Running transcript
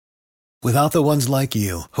Without the ones like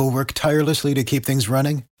you, who work tirelessly to keep things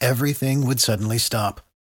running, everything would suddenly stop.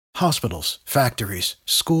 Hospitals, factories,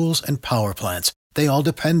 schools, and power plants, they all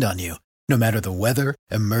depend on you. No matter the weather,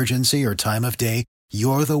 emergency, or time of day,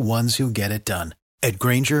 you're the ones who get it done. At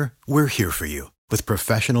Grainger, we're here for you with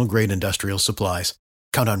professional-grade industrial supplies.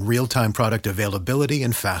 Count on real-time product availability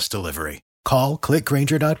and fast delivery. Call, click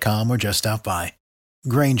Grainger.com, or just stop by.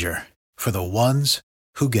 Grainger, for the ones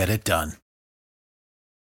who get it done.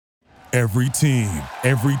 Every team,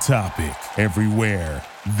 every topic, everywhere.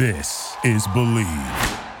 This is Believe.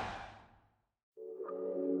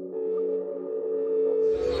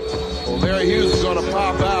 Well, Larry Hughes is going to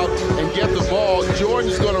pop out and get the ball.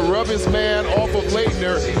 Jordan's going to rub his man off of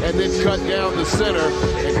Leitner and then cut down the center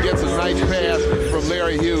and gets a nice pass from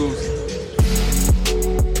Larry Hughes.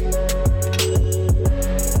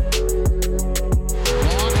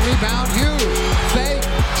 Long rebound, Hughes. Fake,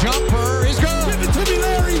 jumper is good. Give it to me,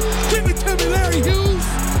 Larry. Give it to me, Larry Hughes.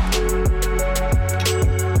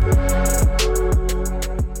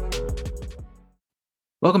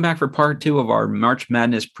 Welcome back for part 2 of our March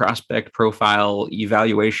Madness prospect profile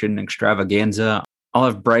evaluation extravaganza. I'll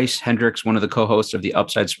have Bryce Hendricks, one of the co-hosts of the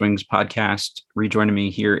Upside Swings podcast, rejoining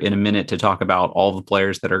me here in a minute to talk about all the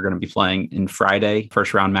players that are going to be playing in Friday,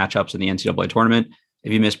 first round matchups in the NCAA tournament.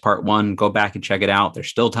 If you missed part 1, go back and check it out. There's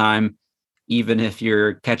still time. Even if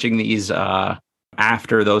you're catching these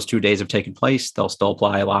after those 2 days have taken place, they'll still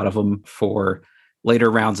apply a lot of them for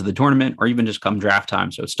later rounds of the tournament or even just come draft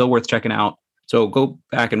time. So it's still worth checking out. So go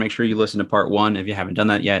back and make sure you listen to part 1 if you haven't done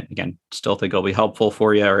that yet. Again, still think it'll be helpful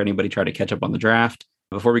for you or anybody try to catch up on the draft.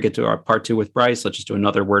 Before we get to our part 2 with Bryce, let's just do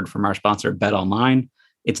another word from our sponsor, BetOnline.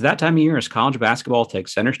 It's that time of year as college basketball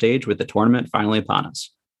takes center stage with the tournament finally upon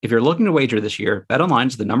us. If you're looking to wager this year, BetOnline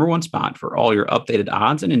is the #1 spot for all your updated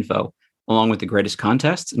odds and info, along with the greatest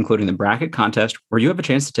contests, including the bracket contest, where you have a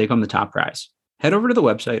chance to take home the top prize. Head over to the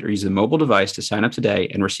website or use the mobile device to sign up today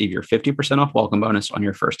and receive your 50% off welcome bonus on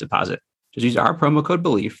your first deposit. Just use our promo code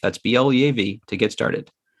BELIEVE, that's BLEAV, to get started.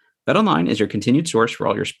 BetOnline is your continued source for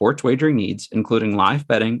all your sports wagering needs, including live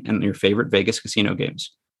betting and your favorite Vegas casino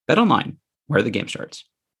games. BetOnline, where the game starts.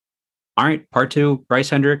 All right, part 2, Bryce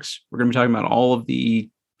Hendricks. We're going to be talking about all of the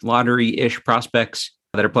lottery-ish prospects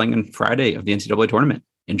that are playing on Friday of the NCAA tournament.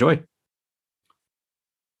 Enjoy.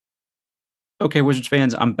 Okay, Wizards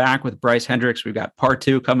fans, I'm back with Bryce Hendricks. We've got part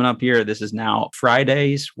 2 coming up here. This is now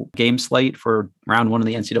Friday's game slate for round 1 of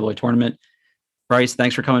the NCAA tournament. Bryce,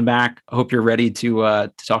 thanks for coming back. I hope you're ready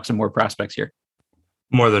to talk some more prospects here.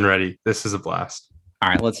 More than ready. This is a blast. All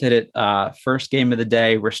right, let's hit it. First game of the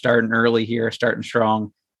day. We're starting early here, starting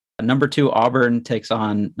strong. Number 2, Auburn takes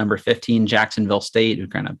on number 15, Jacksonville State, who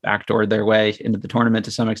kind of backdoored their way into the tournament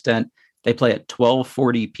to some extent. They play at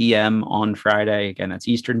 12:40 p.m. on Friday. Again, that's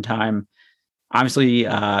Eastern time. Obviously,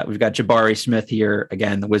 we've got Jabari Smith here.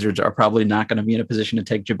 Again, the Wizards are probably not going to be in a position to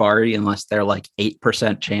take Jabari unless they're like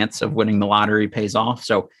 8% chance of winning the lottery pays off.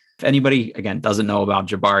 So if anybody, again, doesn't know about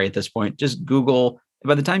Jabari at this point, just Google.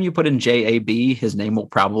 By the time you put in JAB, his name will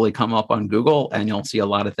probably come up on Google, and you'll see a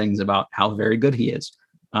lot of things about how very good he is.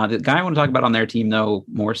 The guy I want to talk about on their team, though,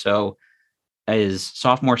 more so is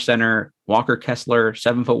sophomore center Walker Kessler,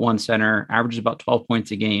 7'1" center, averages about 12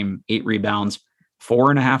 points a game, 8 rebounds.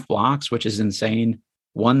 4.5 blocks, which is insane.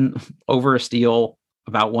 1 over a steal,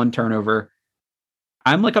 about 1 turnover.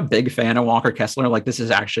 I'm like a big fan of Walker Kessler. Like this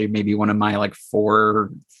is actually maybe one of my like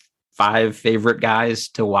 4, 5 favorite guys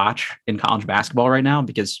to watch in college basketball right now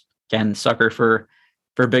because again, sucker for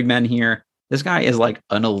big men here. This guy is like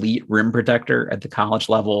an elite rim protector at the college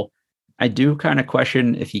level. I do kind of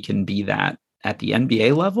question if he can be that at the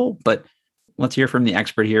NBA level, but let's hear from the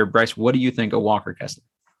expert here. Bryce, what do you think of Walker Kessler?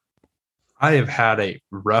 I have had a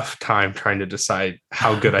rough time trying to decide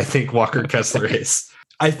how good I think Walker Kessler is.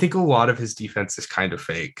 I think a lot of his defense is kind of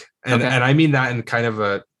fake. And I mean that in kind of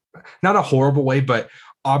a, not a horrible way, but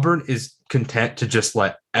Auburn is content to just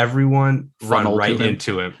let everyone run right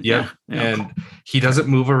into him. Yeah. And he doesn't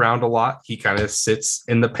move around a lot. He kind of sits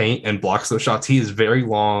in the paint and blocks those shots. He is very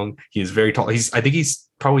long. He is very tall. I think he's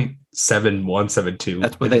probably 7'1", 7'2".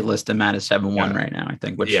 That's what they list him at as 7'1" right now, I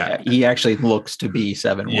think, which he actually looks to be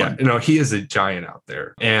 7'1". Yeah, no, he is a giant out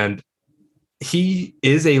there. And he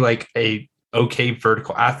is a okay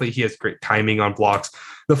vertical athlete. He has great timing on blocks.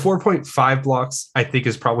 The 4.5 blocks, I think,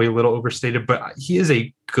 is probably a little overstated, but he is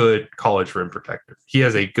a good college rim protector. He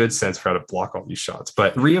has a good sense for how to block all these shots.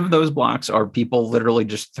 But 3 of those blocks are people literally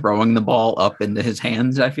just throwing the ball up into his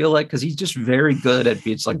hands, I feel like, because he's just very good at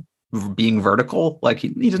being vertical. Like he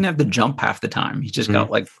doesn't have to jump half the time. He's just got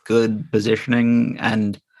like good positioning,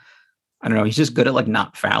 and I don't know, he's just good at like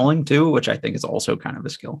not fouling too, which I think is also kind of a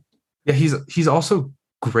skill. Yeah, he's also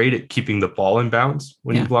great at keeping the ball in bounds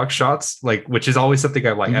when you block shots, like, which is always something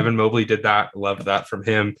I like. Mm-hmm. Evan Mobley did that. I loved that from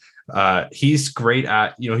him. He's great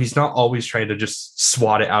at, he's not always trying to just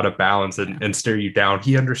swat it out of bounds and stare you down.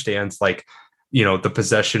 He understands, like, the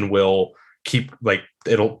possession will keep, like,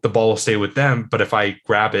 the ball will stay with them, but if I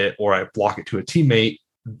grab it or I block it to a teammate,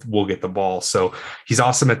 we'll get the ball. So he's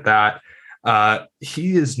awesome at that.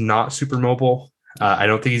 He is not super mobile. I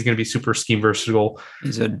don't think he's going to be super scheme versatile.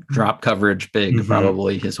 He's a drop coverage big,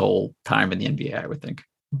 probably his whole time in the NBA, I would think.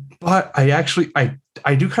 But I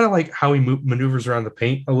do kind of like how he maneuvers around the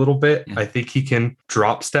paint a little bit. Yeah. I think he can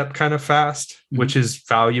drop step kind of fast, which is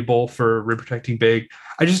valuable for rim protecting big.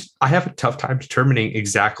 I have a tough time determining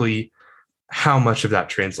exactly how much of that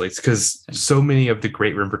translates, because so many of the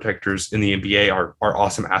great rim protectors in the NBA are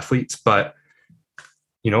awesome athletes, but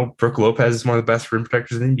Brook Lopez is one of the best rim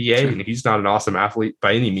protectors in the NBA, and he's not an awesome athlete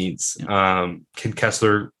by any means. Yeah. Can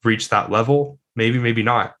Kessler reach that level? Maybe, maybe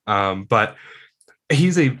not. But he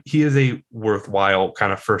is a worthwhile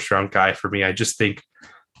kind of first round guy for me. I just think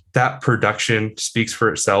that production speaks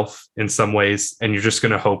for itself in some ways, and you're just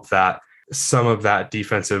going to hope that some of that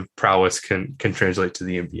defensive prowess can translate to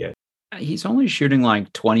the NBA. He's only shooting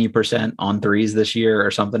like 20% on threes this year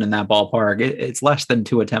or something in that ballpark. It's less than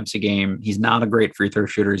 2 attempts a game. He's not a great free throw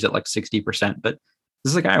shooter. He's at like 60%, but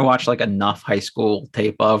this is a guy I watched like enough high school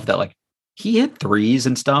tape of that, like, he hit threes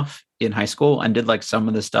and stuff in high school and did like some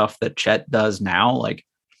of the stuff that Chet does now. Like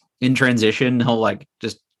in transition, he'll like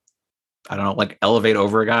just, I don't know, like elevate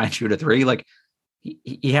over a guy and shoot a three. Like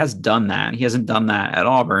he has done that. He hasn't done that at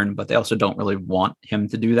Auburn, but they also don't really want him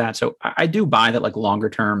to do that. So I do buy that, like, longer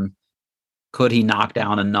term, could he knock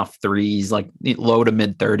down enough threes, like low to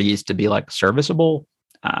mid 30s, to be like serviceable?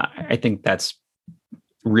 I think that's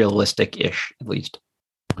realistic-ish, at least.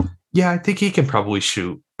 Yeah, I think he can probably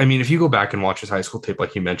shoot. I mean, if you go back and watch his high school tape,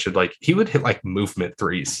 like you mentioned, like he would hit like movement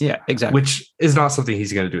threes. Yeah, exactly. Which is not something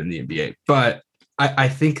he's going to do in the NBA. But I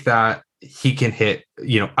think that he can hit,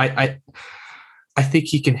 I think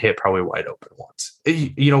he can hit probably wide open once.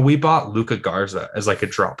 We bought Luka Garza as like a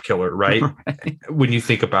drop killer, right? Right. When you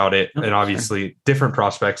think about it, and obviously different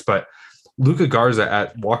prospects, but Luka Garza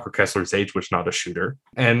at Walker Kessler's age was not a shooter,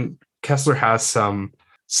 and Kessler has some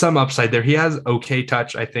upside there. He has okay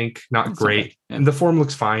touch, I think, not great, okay. And the form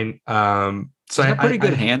looks fine. So he's got pretty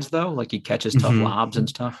good hands though. Like he catches tough lobs and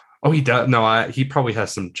stuff. Oh, he does. No, he probably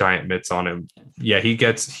has some giant mitts on him. Yeah, he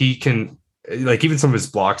can. Like even some of his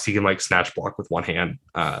blocks, he can like snatch block with one hand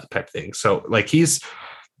type thing. So like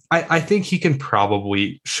I think he can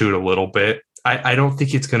probably shoot a little bit. I don't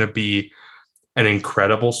think it's going to be an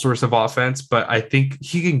incredible source of offense, but I think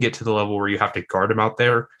he can get to the level where you have to guard him out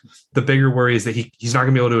there. The bigger worry is that he's not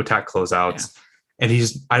going to be able to attack closeouts. Yeah.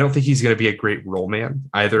 And I don't think he's going to be a great roll man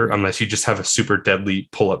either, unless you just have a super deadly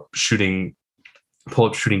pull-up shooting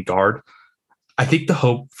guard. I think the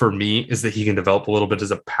hope for me is that he can develop a little bit as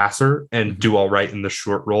a passer and do all right in the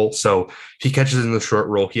short roll. So if he catches in the short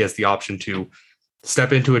roll, he has the option to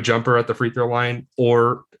step into a jumper at the free throw line,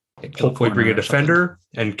 or hopefully bring a defender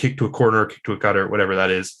and kick to a corner, kick to a cutter, whatever that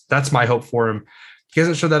is. That's my hope for him. He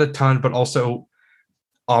hasn't shown that a ton, but also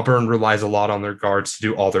Auburn relies a lot on their guards to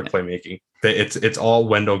do all their playmaking. It's all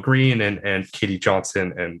Wendell Green and KD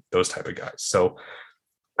Johnson and those type of guys. So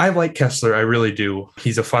I like Kessler. I really do.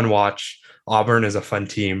 He's a fun watch. Auburn is a fun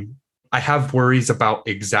team. I have worries about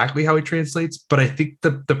exactly how he translates, but I think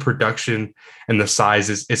the production and the size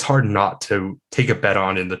is hard not to take a bet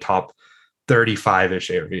on in the top 35-ish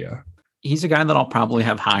area. He's a guy that I'll probably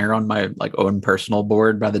have higher on my like own personal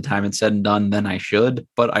board by the time it's said and done than I should,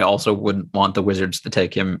 but I also wouldn't want the Wizards to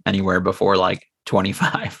take him anywhere before like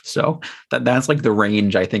 25. So that's like the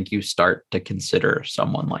range I think you start to consider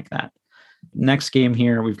someone like that. Next game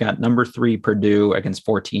here, we've got number 3 Purdue against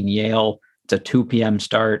 14 Yale. It's a 2 p.m.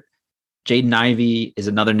 start. Jaden Ivey is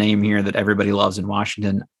another name here that everybody loves in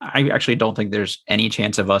Washington. I actually don't think there's any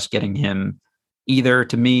chance of us getting him either.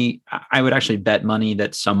 To me, I would actually bet money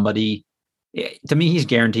that to me, he's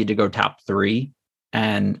guaranteed to go top 3.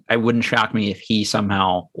 And it wouldn't shock me if he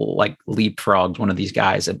somehow like leapfrogs one of these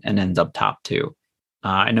guys and ends up top 2.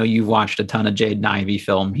 I know you've watched a ton of Jaden Ivey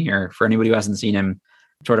film here. For anybody who hasn't seen him,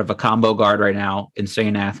 sort of a combo guard right now,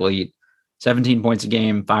 insane athlete, 17 points a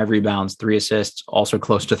game, 5 rebounds, 3 assists, also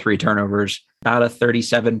close to 3 turnovers, about a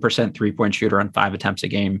 37% 3-point shooter on 5 attempts a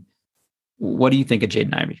game. What do you think of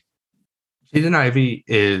Jaden Ivey? Jaden Ivey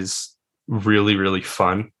is really, really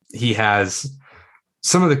fun. He has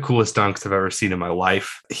some of the coolest dunks I've ever seen in my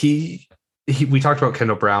life. We talked about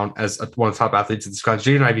Kendall Brown as one of the top athletes in this class.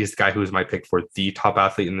 Jaden Ivey is the guy who is my pick for the top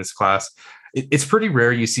athlete in this class. It's pretty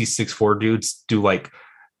rare you see 6'4" dudes do like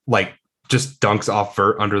just dunks off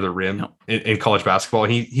vert under the rim in college basketball.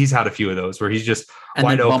 And he's had a few of those where he's just and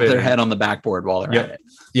wide then bump open. their head on the backboard while they're at it.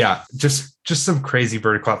 Yeah, just some crazy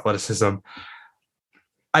vertical athleticism.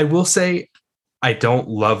 I will say I don't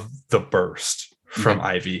love the burst from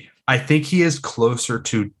Ivy. I think he is closer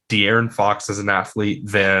to De'Aaron Fox as an athlete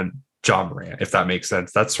than John Morant, if that makes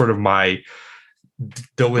sense. That's sort of my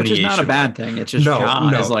delineation. Which is not a bad thing. It's just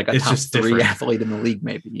John is like a top 3 athlete in the league,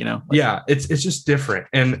 maybe, you know? Yeah, it's just different.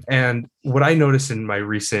 And what I noticed in my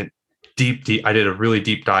recent deep, I did a really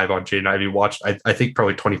deep dive on Jaden Ivey, watched, I think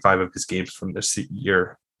probably 25 of his games from this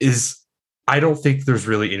year, is I don't think there's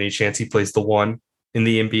really any chance he plays the 1 in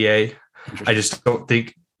the NBA. I just don't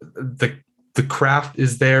think the craft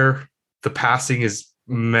is there. The passing is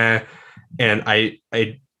meh. And I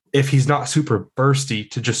if he's not super bursty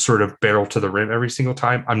to just sort of barrel to the rim every single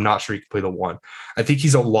time, I'm not sure he can play the 1. I think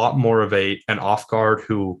he's a lot more of an off guard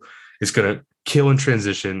who is going to kill in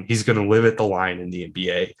transition. He's going to live at the line in the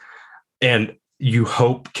NBA, and you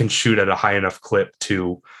hope can shoot at a high enough clip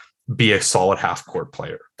to be a solid half court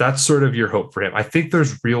player. That's sort of your hope for him. I think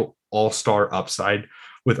there's real all-star upside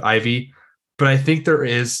with Ivy, but I think there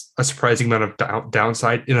is a surprising amount of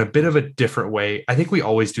downside in a bit of a different way. I think we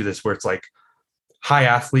always do this where it's like high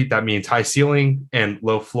athlete, that means high ceiling and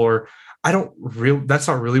low floor. That's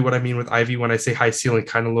not really what I mean with Ivy when I say high ceiling,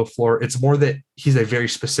 kind of low floor. It's more that he's a very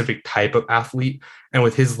specific type of athlete. And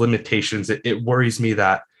with his limitations, it worries me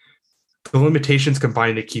that the limitations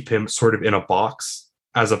combine to keep him sort of in a box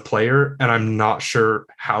as a player. And I'm not sure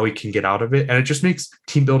how he can get out of it. And it just makes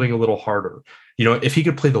team building a little harder. You know, if he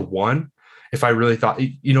could play the 1, if I really thought,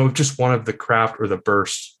 you know, if just one of the craft or the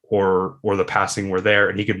burst or the passing were there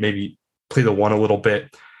and he could maybe play the 1 a little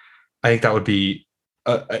bit, I think that would be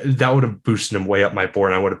that would have boosted him way up my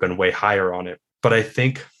board and I would have been way higher on it. But I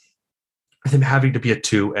think him having to be a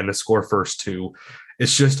 2 and to score first 2,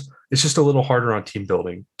 it's just a little harder on team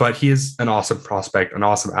building. But he is an awesome prospect, an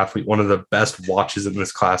awesome athlete, one of the best watches in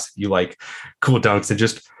this class if you like cool dunks and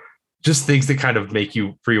just things that kind of make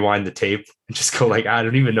you rewind the tape and just go like, I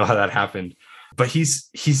don't even know how that happened. But he's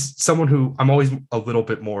someone who I'm always a little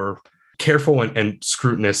bit more careful and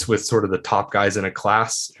scrutinous with sort of the top guys in a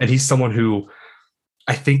class. And he's someone who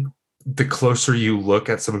I think the closer you look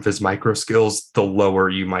at some of his micro skills, the lower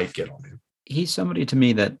you might get on him. He's somebody to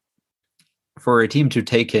me that for a team to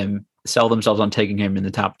take him, sell themselves on taking him in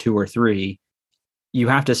the top 2 or 3, you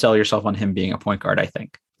have to sell yourself on him being a point guard, I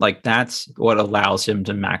think. Like that's what allows him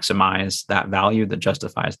to maximize that value that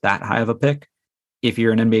justifies that high of a pick. If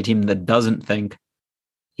you're an NBA team that doesn't think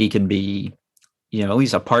he can be, you know, at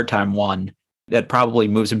least a part-time 1, that probably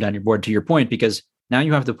moves him down your board, to your point, because now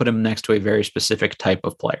you have to put him next to a very specific type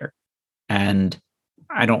of player. And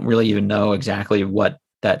I don't really even know exactly what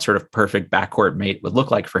that sort of perfect backcourt mate would look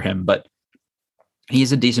like for him, but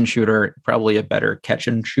he's a decent shooter, probably a better catch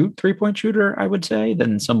and shoot 3-point shooter, I would say,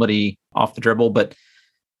 than somebody off the dribble. But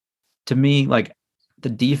to me, like the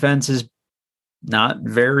defense is not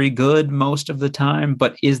very good most of the time,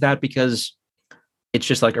 but is that because it's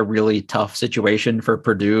just like a really tough situation for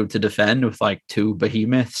Purdue to defend with like 2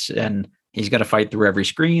 behemoths and he's got to fight through every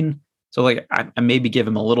screen? So like I maybe give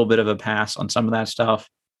him a little bit of a pass on some of that stuff.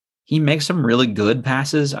 He makes some really good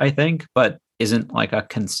passes, I think, but isn't like a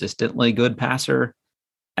consistently good passer.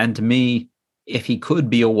 And to me, if he could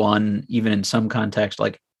be a 1, even in some context,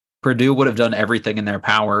 like Purdue would have done everything in their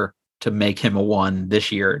power to make him a 1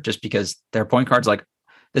 this year, just because their point guards, like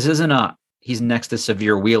this isn't he's next to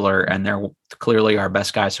Severe Wheeler and they're clearly our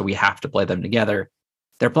best guys, so we have to play them together.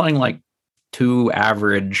 They're playing like 2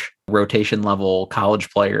 average rotation level college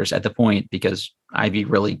players at the point because Ivy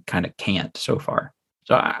really kind of can't so far.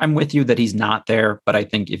 So I'm with you that he's not there, but I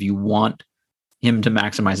think if you want him to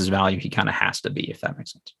maximize his value, he kind of has to be, if that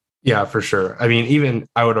makes sense. Yeah, for sure. I mean, even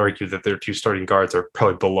I would argue that their 2 starting guards are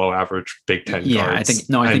probably below average Big Ten guards. Yeah, I think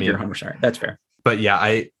you're 100% right. That's fair. But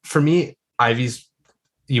yeah, for me, Ivy's,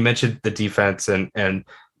 you mentioned the defense and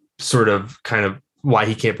sort of kind of why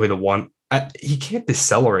he can't play the 1. He can't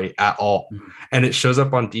decelerate at all. Mm-hmm. And it shows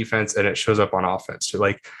up on defense and it shows up on offense too.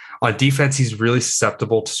 Like on defense, he's really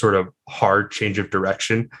susceptible to sort of hard change of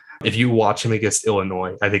direction. If you watch him against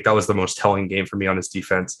Illinois, I think that was the most telling game for me on his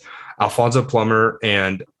defense. Alfonso Plummer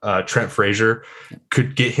and Trent Frazier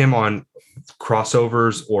could get him on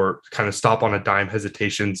crossovers or kind of stop on a dime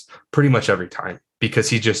hesitations pretty much every time because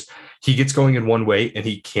he gets going in one way and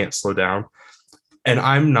he can't slow down. And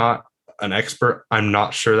I'm not an expert. I'm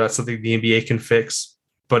not sure that's something the NBA can fix,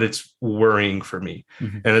 but it's worrying for me.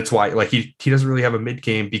 Mm-hmm. And it's why like he doesn't really have a mid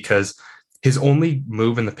game because his only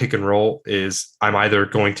move in the pick and roll is I'm either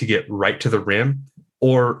going to get right to the rim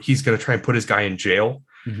or he's going to try and put his guy in jail.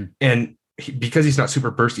 Mm-hmm. And because he's not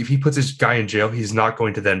super bursty, if he puts his guy in jail, he's not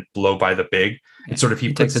going to then blow by the big. And sort of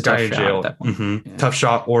he puts his guy in jail, tough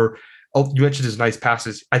shot, or you mentioned his nice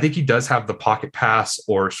passes. I think he does have the pocket pass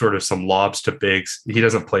or sort of some lobs to bigs. He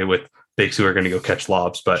doesn't play with bigs who are going to go catch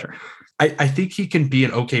lobs, but sure. I think he can be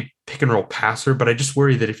an okay pick and roll passer, but I just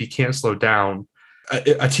worry that if he can't slow down,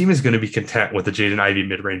 a team is going to be content with a Jaden Ivey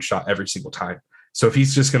mid-range shot every single time. So if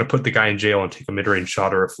he's just going to put the guy in jail and take a mid-range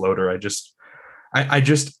shot or a floater, I just,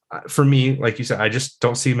 for me, like you said, I just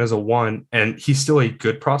don't see him as a 1, and he's still a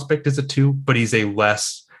good prospect as a 2, but he's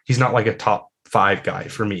not like a top 5 guy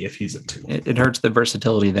for me if he's a 2. It hurts the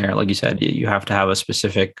versatility there. Like you said, you have to have a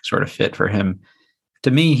specific sort of fit for him.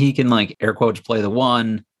 To me, he can, like, air quotes, play the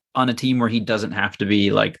 1 on a team where he doesn't have to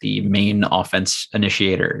be like the main offense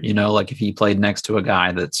initiator, like if he played next to a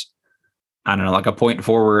guy that's, I don't know, like a point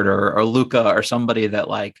forward or Luka or somebody that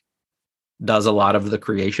like does a lot of the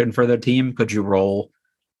creation for their team. Could you roll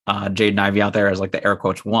Jaden Ivey out there as like the air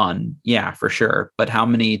quotes 1? Yeah, for sure. But how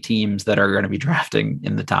many teams that are going to be drafting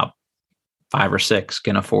in the top 5 or 6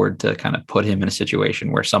 can afford to kind of put him in a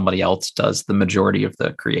situation where somebody else does the majority of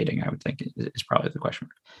the creating? I would think is probably the question.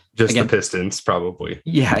 Just again, the Pistons, probably.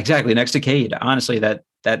 Yeah, exactly. Next to Cade, honestly, that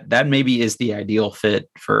maybe is the ideal fit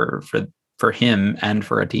for him and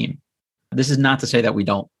for a team. This is not to say that we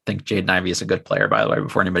don't think Jaden Ivey is a good player, by the way,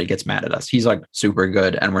 before anybody gets mad at us. He's like super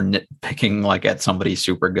good, and we're nitpicking like at somebody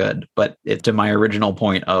super good. But to my original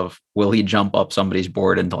point of will he jump up somebody's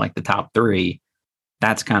board into like the top 3?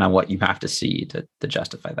 That's kind of what you have to see to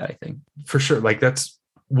justify that, I think. For sure. Like that's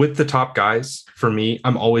with the top guys. For me,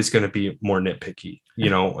 I'm always going to be more nitpicky.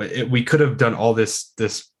 We could have done all this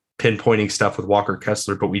pinpointing stuff with Walker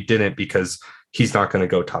Kessler, but we didn't because he's not going to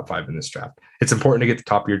go top 5 in this draft. It's important to get the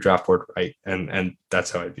top of your draft board right. And that's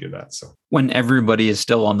how I view that. So when everybody is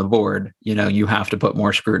still on the board, you have to put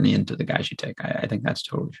more scrutiny into the guys you take. I think that's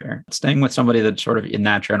totally fair. Staying with somebody that's sort of in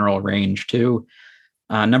that general range too.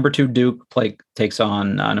 Number 2, Duke takes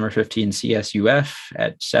on number 15, CSUF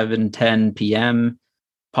at 7:10 p.m.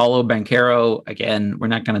 Paulo Banchero. Again, we're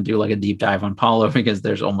not going to do like a deep dive on Paulo because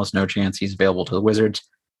there's almost no chance he's available to the Wizards.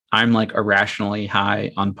 I'm like irrationally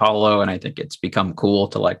high on Paulo, and I think it's become cool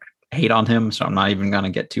to like hate on him. So I'm not even going to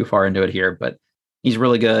get too far into it here, but he's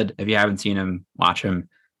really good. If you haven't seen him, watch him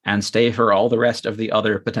and stay for all the rest of the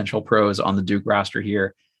other potential pros on the Duke roster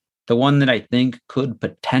here. The one that I think could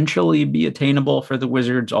potentially be attainable for the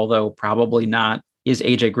Wizards, although probably not, is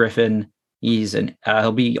AJ Griffin.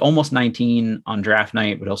 He'll be almost 19 on draft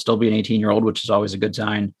night, but he'll still be an 18-year-old, which is always a good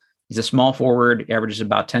sign. He's a small forward, averages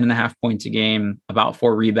about 10.5 points a game, about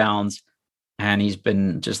 4 rebounds, and he's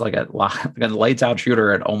been just like a lights out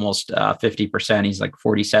shooter at almost 50%. He's like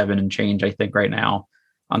 47 and change, I think, right now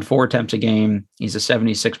on 4 attempts a game. He's a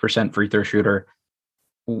 76% free throw shooter.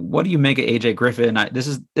 What do you make of AJ Griffin?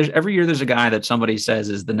 Every year there's a guy that somebody says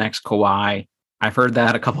is the next Kawhi. I've heard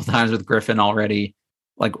that a couple times with Griffin already.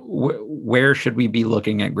 Like, where should we be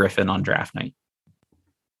looking at Griffin on draft night?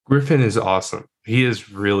 Griffin is awesome. He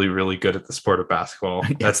is really, really good at the sport of basketball.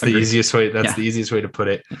 That's the easiest way. The easiest way to put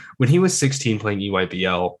it. When he was 16 playing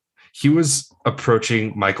EYBL, he was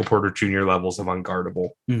approaching Michael Porter Jr. levels of unguardable.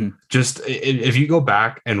 Mm-hmm. Just if you go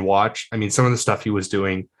back and watch, I mean, some of the stuff he was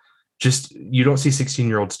doing, just you don't see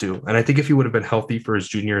 16-year-olds do. And I think if he would have been healthy for his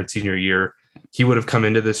junior and senior year, he would have come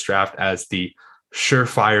into this draft as the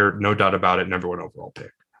surefire, no doubt about it, number 1 overall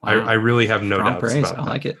pick. Wow. I really have no doubts about that. I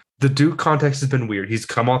like it. The Duke context has been weird. He's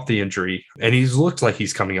come off the injury, and he's looked like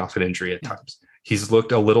he's coming off an injury at times. He's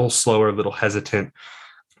looked a little slower, a little hesitant.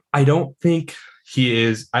 I don't think he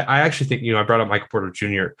is. I actually think, I brought up Michael Porter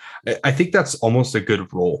Jr. I think that's almost a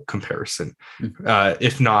good role comparison,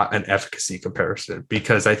 if not an efficacy comparison,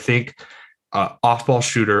 because I think off-ball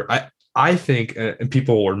shooter, I think, and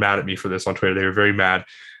people were mad at me for this on Twitter. They were very mad.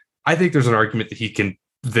 I think there's an argument that he can,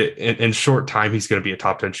 that in short time, he's going to be a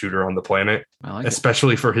top 10 shooter on the planet,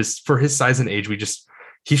 especially for his size and age.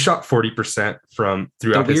 He shot 40% from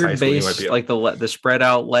throughout his high school. Base, like the spread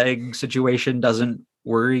out leg situation doesn't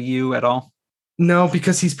worry you at all? No,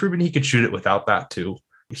 because he's proven he could shoot it without that too.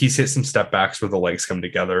 He's hit some step backs where the legs come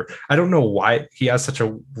together. I don't know why he has such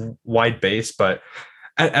a wide base, but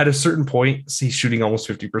at a certain point, he's shooting almost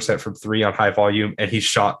 50% from 3 on high volume, and he's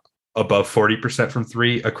shot above 40% from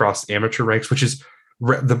 3 across amateur ranks, which is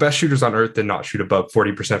the best shooters on earth did not shoot above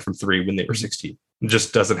 40% from 3 when they were 16. It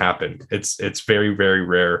just doesn't happen. It's very, very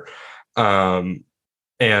rare. And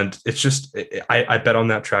it's just, I bet on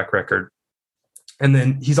that track record. And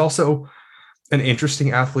then he's also an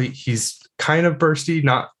interesting athlete. He's kind of bursty,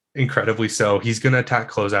 not incredibly so. He's going to attack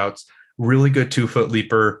closeouts, really good 2-foot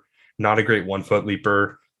leaper, not a great 1-foot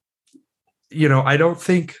leaper. I don't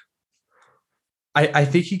think I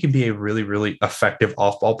think he can be a really, really effective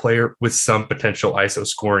off-ball player with some potential ISO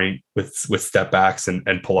scoring with step backs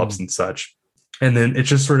and pull-ups and such. And then it's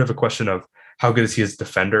just sort of a question of how good is he as a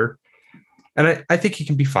defender. And I think he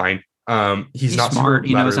can be fine. He's not smart.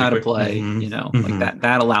 He knows how to quick. play, like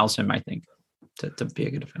that allows him, I think, to be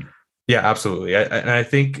a good defender. Yeah, absolutely. I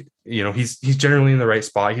think, he's generally in the right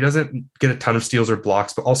spot. He doesn't get a ton of steals or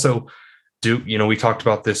blocks, but also Duke, we talked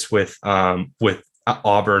about this with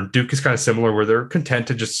Auburn. Duke is kind of similar where they're content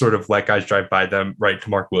to just sort of let guys drive by them right to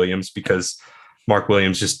Mark Williams because Mark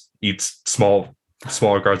Williams just eats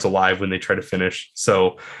smaller guards alive when they try to finish.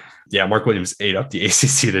 So yeah, Mark Williams ate up the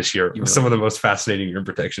ACC this year. Some of the most fascinating rim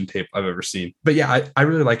protection tape I've ever seen. But yeah, I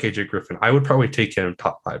really like AJ Griffin. I would probably take him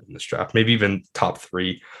top 5 in this draft, maybe even top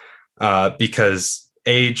 3, because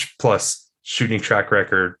age plus shooting track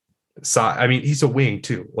record. He's a wing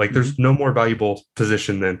too. Like there's no more valuable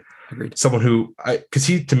position than someone who, because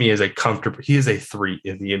he to me is he is a 3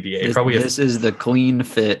 in the NBA. This is the clean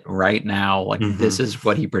fit right now. Like this is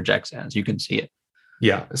what he projects as. You can see it.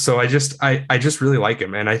 Yeah. So I just really like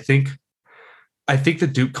him. And I think the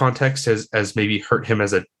Duke context has maybe hurt him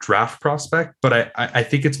as a draft prospect, but I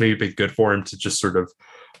think it's maybe been good for him to just sort of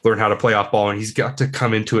learn how to play off ball, and he's got to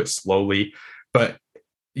come into it slowly. But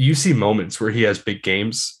you see moments where he has big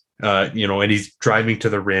games, and he's driving to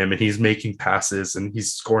the rim and he's making passes and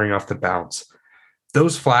he's scoring off the bounce.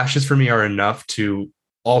 Those flashes for me are enough to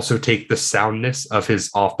also take the soundness of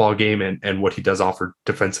his off-ball game and what he does offer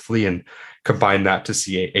defensively and combine that to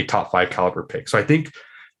see a top 5 caliber pick. So I think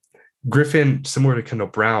Griffin, similar to Kendall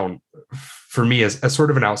Brown, for me as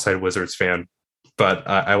sort of an outside Wizards fan, but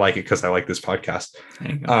I like it because I like this podcast.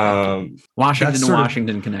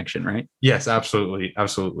 Washington connection, right? Yes, absolutely.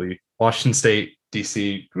 Absolutely. Washington State,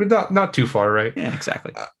 DC, not too far, right? Yeah,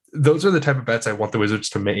 exactly. Those are the type of bets I want the Wizards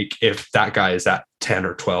to make if that guy is at 10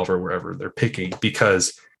 or 12 or wherever they're picking,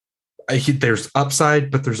 because there's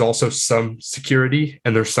upside, but there's also some security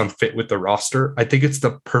and there's some fit with the roster. I think it's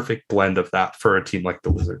the perfect blend of that for a team like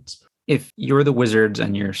the Wizards. If you're the Wizards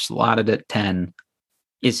and you're slotted at 10,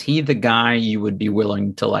 is he the guy you would be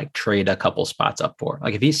willing to like trade a couple spots up for?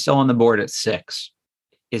 Like if he's still on the board at 6,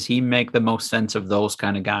 is he make the most sense of those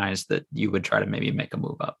kind of guys that you would try to maybe make a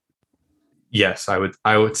move up? Yes,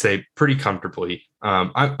 I would say pretty comfortably.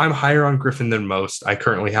 I'm higher on Griffin than most. I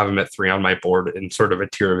currently have him at 3 on my board in sort of a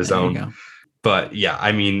tier of his own. But yeah,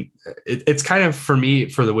 I mean, it's kind of, for me,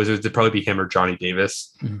 for the Wizards, it'd probably be him or Johnny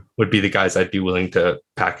Davis would be the guys I'd be willing to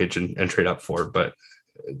package and trade up for. But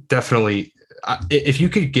definitely, if you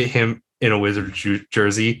could get him in a Wizards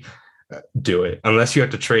jersey, do it. Unless you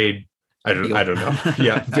have to trade. I don't know.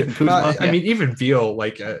 Yeah. I mean, even Beal,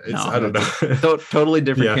 I don't know. Totally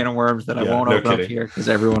different can of worms that I won't open up here because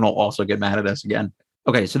everyone will also get mad at us again.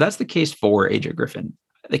 Okay. So that's the case for AJ Griffin.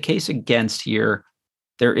 The case against here,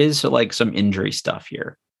 there is like some injury stuff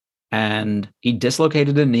here, and he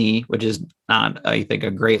dislocated a knee, which is not, I think,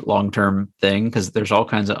 a great long-term thing because there's all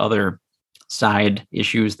kinds of other side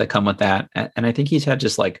issues that come with that. And I think he's had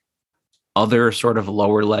just like other sort of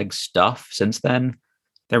lower leg stuff since then.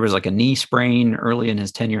 There was like a knee sprain early in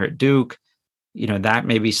his tenure at Duke, that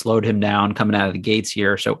maybe slowed him down coming out of the gates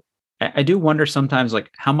here. So I do wonder sometimes like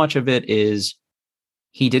how much of it is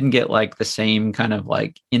he didn't get like the same kind of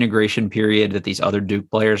like integration period that these other Duke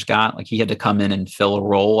players got. Like he had to come in and fill a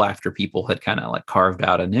role after people had kind of like carved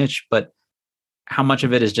out a niche, but how much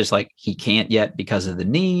of it is just like he can't yet because of the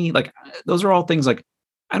knee? Like those are all things like,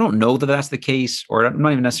 I don't know that that's the case, or I'm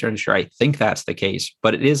not even necessarily sure I think that's the case,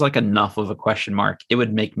 but it is like enough of a question mark. It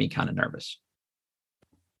would make me kind of nervous.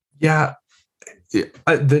 Yeah.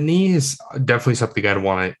 The knee is definitely something I'd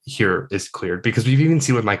want to hear is cleared, because we've even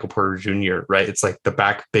seen with Michael Porter Jr., right? It's like the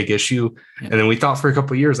back big issue. Yeah. And then we thought for a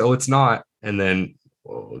couple of years, it's not. And then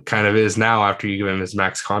kind of is now after you give him his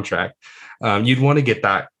max contract. You'd want to get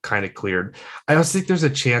that kind of cleared. I also think there's a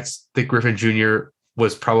chance that Griffin Jr.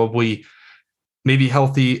 was probably maybe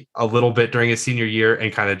healthy a little bit during his senior year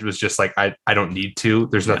and kind of was just like, I don't need to.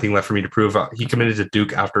 There's nothing left for me to prove. He committed to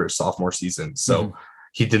Duke after his sophomore season. So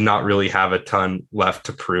he did not really have a ton left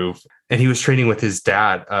to prove. And he was training with his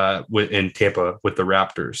dad in Tampa with the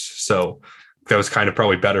Raptors. So that was kind of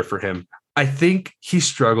probably better for him. I think he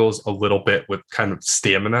struggles a little bit with kind of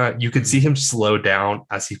stamina. You could see him slow down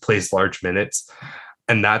as he plays large minutes,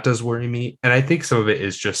 and that does worry me. And I think some of it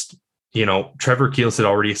is just, Trevor Keels had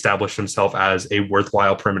already established himself as a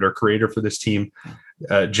worthwhile perimeter creator for this team.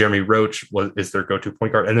 Jeremy Roach is their go-to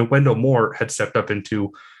point guard. And then Wendell Moore had stepped up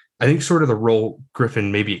into, I think, sort of the role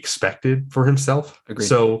Griffin maybe expected for himself. Agreed.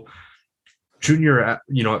 So Junior,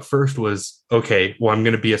 at first was, okay, well, I'm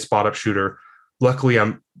going to be a spot-up shooter. Luckily,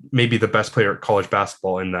 I'm maybe the best player at college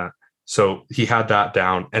basketball in that. So he had that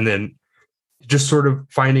down, and then just sort of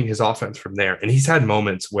finding his offense from there. And he's had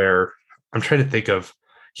moments where I'm trying to think of,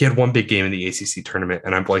 he had one big game in the ACC tournament,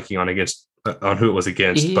 and I'm blanking on who it was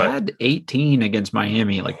against. He had 18 against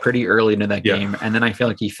Miami, like pretty early into that game. And then I feel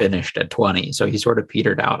like he finished at 20. So he sort of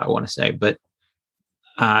petered out, I want to say. But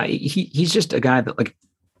he's just a guy that, like,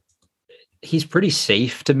 he's pretty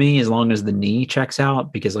safe to me as long as the knee checks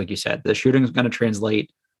out, because like you said, the shooting is going to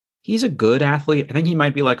translate. He's a good athlete. I think he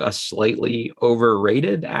might be like a slightly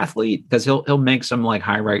overrated athlete, because he'll make some like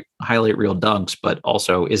highlight reel dunks, but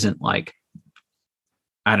also isn't like,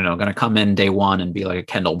 I don't know, going to come in day one and be like a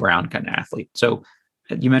Kendall Brown kind of athlete. So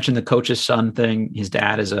you mentioned the coach's son thing. His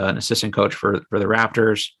dad is an assistant coach for the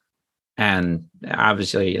Raptors. And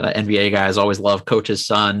obviously NBA guys always love coach's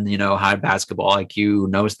son, high basketball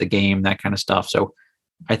IQ, knows the game, that kind of stuff. So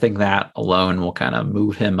I think that alone will kind of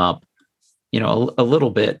move him up, a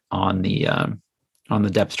little bit on the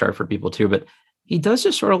depth chart for people too. But he does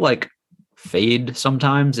just sort of like fade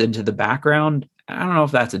sometimes into the background. I don't know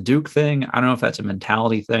if that's a Duke thing. I don't know if that's a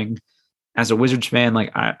mentality thing. As a Wizards fan,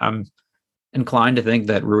 like I'm inclined to think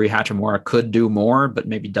that Rui Hachimura could do more, but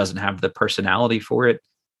maybe doesn't have the personality for it.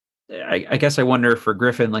 I guess I wonder for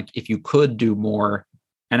Griffin, like if you could do more,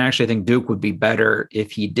 and I actually think Duke would be better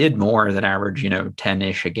if he did more than average,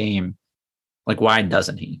 10-ish a game. Like, why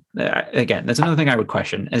doesn't he? Again, that's another thing I would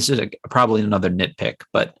question. It's just probably another nitpick,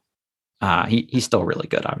 but he's still really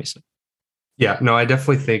good, obviously. Yeah, no, I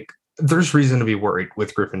definitely think there's reason to be worried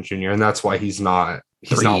with Griffin Jr., and that's why he's not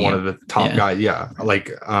one of the top guys. Yeah.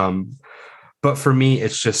 But for me,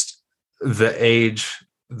 it's just the age,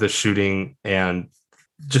 the shooting, and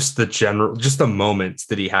just the moments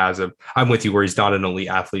that he has I'm with you where he's not an elite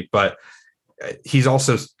athlete, but he's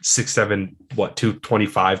also 6'7",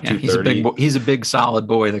 225, 230. He's a big solid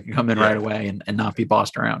boy that can come in right away and not be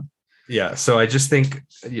bossed around. Yeah. So I just think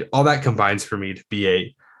all that combines for me to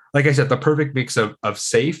be like I said, the perfect mix of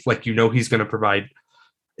safe, like, he's going to provide,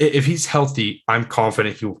 if he's healthy, I'm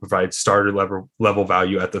confident he will provide starter level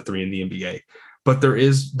value at the 3 in the NBA. But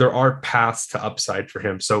there are paths to upside for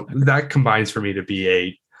him. So that combines for me to be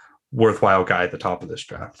a worthwhile guy at the top of this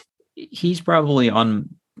draft. He's probably on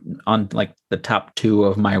like the top 2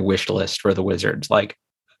 of my wish list for the Wizards. Like,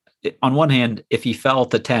 on one hand, if he fell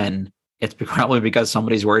to 10, it's probably because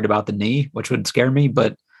somebody's worried about the knee, which would scare me.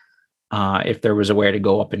 But if there was a way to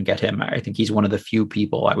go up and get him, I think he's one of the few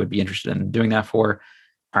people I would be interested in doing that for.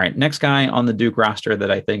 All right, next guy on the Duke roster that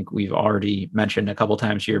I think we've already mentioned a couple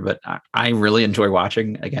times here, but I really enjoy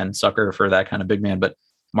watching. Again, sucker for that kind of big man. But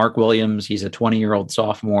Mark Williams, he's a 20-year-old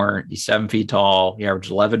sophomore. He's 7 feet tall. He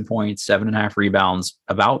averaged 11 points, 7.5 rebounds,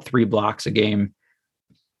 about 3 blocks a game.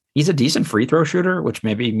 He's a decent free throw shooter, which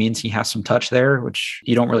maybe means he has some touch there, which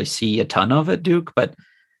you don't really see a ton of at Duke. But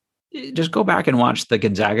just go back and watch the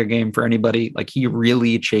Gonzaga game for anybody. Like, he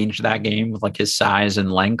really changed that game with like his size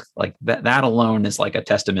and length. Like that alone is like a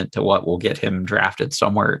testament to what will get him drafted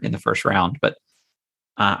somewhere in the first round. But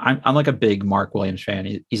I'm like a big Mark Williams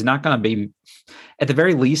fan. He's not going to be, at the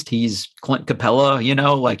very least, he's Clint Capella,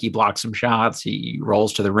 like he blocks some shots, he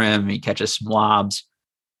rolls to the rim, he catches some lobs,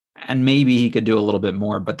 and maybe he could do a little bit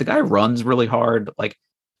more. But the guy runs really hard. Like,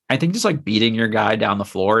 I think just like beating your guy down the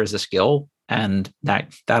floor is a skill. And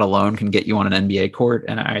that alone can get you on an NBA court.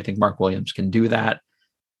 And I think Mark Williams can do that.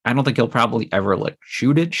 I don't think he'll probably ever like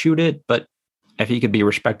shoot it, but if he could be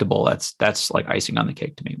respectable, that's like icing on the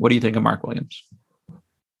cake to me. What do you think of Mark Williams?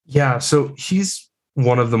 Yeah, so he's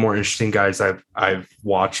one of the more interesting guys I've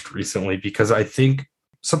watched recently, because I think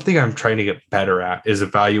something I'm trying to get better at is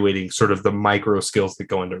evaluating sort of the micro skills that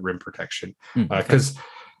go into rim protection. Because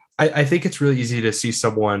I think it's really easy to see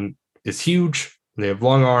someone is huge, and they have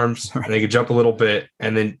long arms, and they can jump a little bit.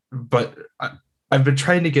 But I've been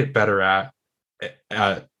trying to get better at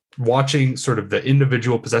watching sort of the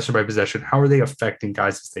individual possession by possession. How are they affecting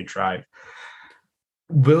guys as they drive?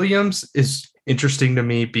 Williams is interesting to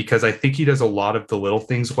me because I think he does a lot of the little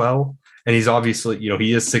things well. And he's obviously,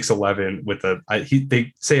 he is 6'11" with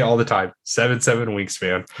they say all the time, 7'7"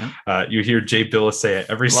 wingspan. Yeah. You hear Jay Billis say it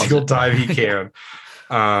every single time he can.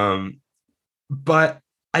 But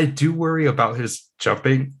I do worry about his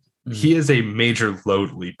jumping. He is a major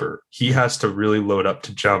load leaper. He has to really load up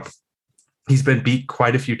to jump. He's been beat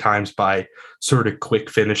quite a few times by sort of quick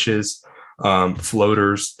finishes,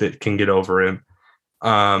 floaters that can get over him.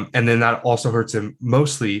 And then that also hurts him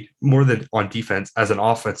mostly more than on defense as an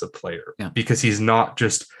offensive player, because he's an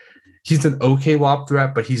okay lob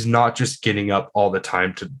threat, but he's not just getting up all the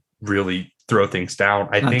time to really throw things down.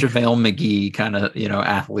 I think JaVale McGee kind of,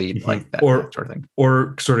 athlete like that, or that sort of thing.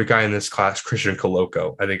 Or sort of guy in this class, Christian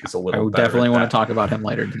Koloko, I think is a little I would better definitely want that. to talk about him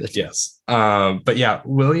later this. Yes. But yeah,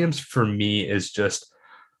 Williams for me is just,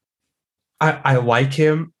 I like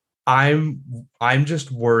him. I'm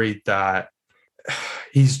just worried that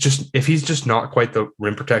if he's just not quite the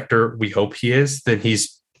rim protector we hope he is, then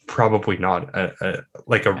he's probably not a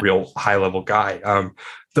real high level guy.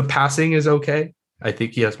 The passing is okay. I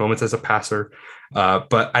think he has moments as a passer,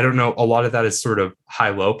 but I don't know. A lot of that is sort of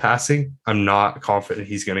high-low passing. I'm not confident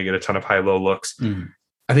he's going to get a ton of high-low looks.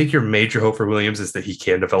 I think your major hope for Williams is that he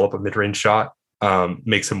can develop a mid-range shot,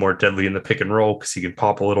 makes him more deadly in the pick and roll because he can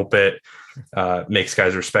pop a little bit, makes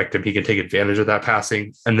guys respect him. He can take advantage of that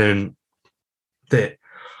passing, and then that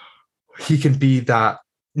he can be that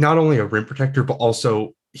not only a rim protector, but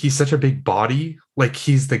also he's such a big body. Like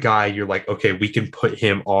he's the guy you're like, okay, we can put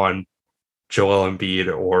him on Joel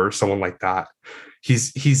Embiid or someone like that.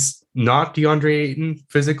 He's not DeAndre Ayton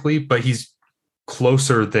physically, but he's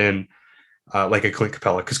closer than like a Clint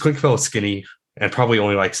Capella, because Clint Capella is skinny and probably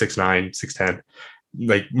only like 6'9", 6'10".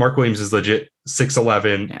 Like Mark Williams is legit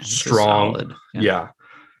 6'11", strong.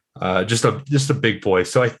 Just a big boy.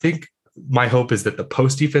 So I think my hope is that the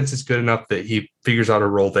post defense is good enough that he figures out a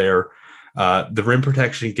role there. The rim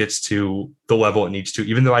protection gets to the level it needs to,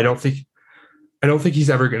 even though I don't think he's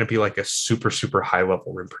ever going to be like a super, super high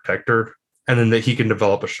level rim protector, and then that he can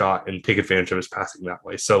develop a shot and take advantage of his passing that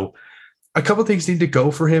way. So a couple of things need to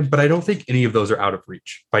go for him, but I don't think any of those are out of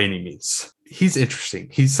reach by any means. He's interesting.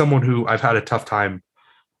 He's someone who I've had a tough time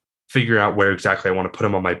figuring out where exactly I want to put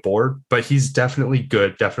him on my board, but he's definitely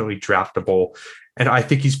good, definitely draftable. And I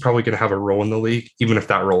think he's probably going to have a role in the league, even if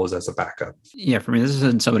that role is as a backup. Yeah, for me, this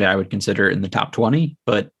isn't somebody I would consider in the top 20,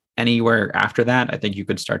 but anywhere after that, I think you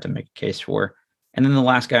could start to make a case for. And then the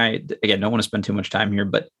last guy, again, don't want to spend too much time here,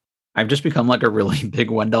 but I've just become like a really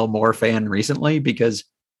big Wendell Moore fan recently because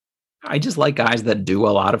I just like guys that do a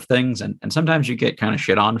lot of things. And sometimes you get kind of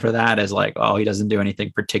shit on for that as like, oh, he doesn't do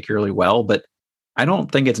anything particularly well. But I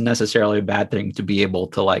don't think it's necessarily a bad thing to be able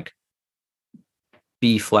to like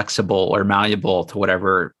be flexible or malleable to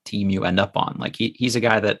whatever team you end up on. Like he's a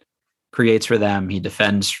guy that creates for them. He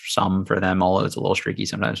defends some for them, although it's a little streaky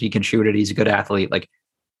sometimes. He can shoot it. He's a good athlete. Like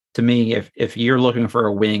to me, if you're looking for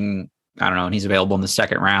a wing, I don't know, and he's available in the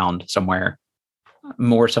second round somewhere,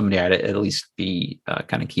 more somebody I'd at least be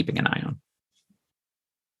kind of keeping an eye on.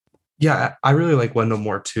 Yeah, I really like Wendell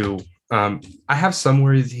Moore too. I have some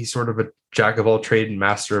where he's sort of a jack of all trade and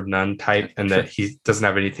master of none type, and that he doesn't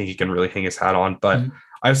have anything he can really hang his hat on. But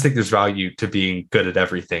I just think there's value to being good at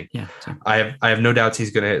everything. Yeah, I have no doubts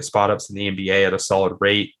he's going to hit spot ups in the NBA at a solid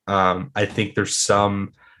rate. I think there's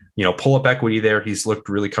some, pull up equity there. He's looked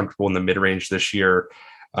really comfortable in the mid range this year.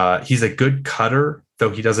 He's a good cutter,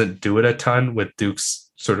 though he doesn't do it a ton with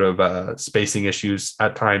Duke's sort of spacing issues.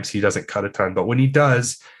 At times he doesn't cut a ton, but when he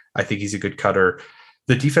does, I think he's a good cutter.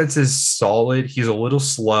 The defense is solid. He's a little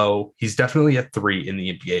slow. He's definitely a 3 in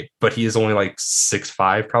the NBA, but he is only like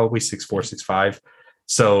 6'5", probably 6'4", 6'5".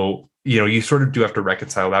 So, you sort of do have to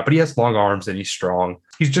reconcile that, but he has long arms and he's strong.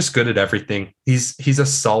 He's just good at everything. He's a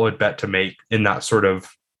solid bet to make in that sort of,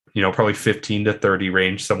 probably 15 to 30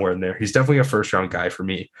 range, somewhere in there. He's definitely a first round guy for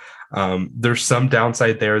me. There's some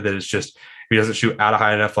downside there that is just, he doesn't shoot at a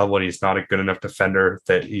high enough level and he's not a good enough defender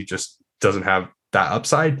that he just doesn't have that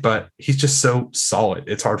upside, but he's just so solid.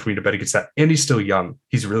 It's hard for me to bet against that. And he's still young.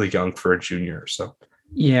 He's really young for a junior. So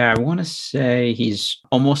yeah, I want to say he's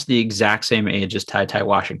almost the exact same age as Ty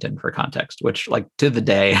Washington for context, which like to the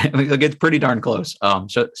day, like it's pretty darn close.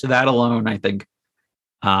 So that alone, I think,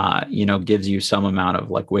 gives you some amount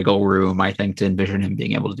of like wiggle room, I think, to envision him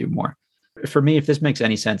being able to do more. For me, if this makes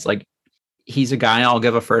any sense, like he's a guy I'll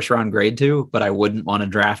give a first round grade to, but I wouldn't want to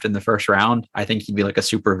draft in the first round. I think he'd be like a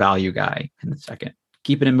super value guy in the second.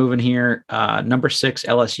 Keeping it moving here. Number 6,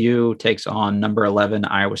 LSU takes on number 11,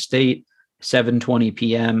 Iowa State, 7:20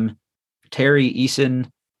 p.m. Terry Eason.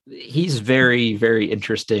 He's very, very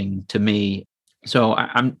interesting to me. So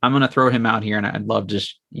I'm going to throw him out here, and I'd love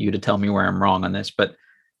just you to tell me where I'm wrong on this. But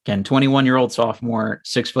again, 21-year-old sophomore,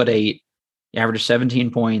 6'8". He averages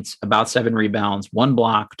 17 points, about 7 rebounds, 1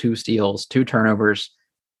 block, 2 steals, 2 turnovers,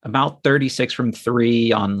 about 36 from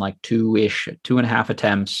 3 on like 2.5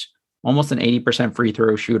 attempts, almost an 80% free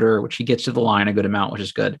throw shooter, which he gets to the line a good amount, which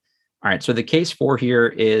is good. All right. So the case for here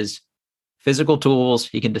is physical tools.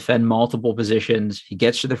 He can defend multiple positions. He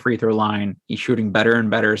gets to the free throw line. He's shooting better and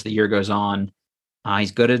better as the year goes on.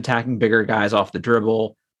 He's good at attacking bigger guys off the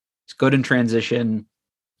dribble. He's good in transition.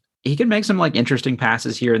 He can make some like interesting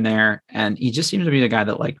passes here and there. And he just seems to be the guy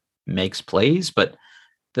that like makes plays, but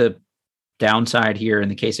the downside here in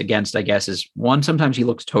the case against, I guess, is one, sometimes he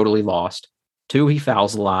looks totally lost. Two, he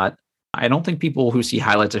fouls a lot. I don't think people who see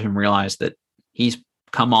highlights of him realize that he's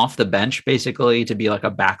come off the bench basically to be like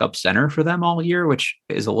a backup center for them all year, which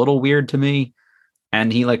is a little weird to me.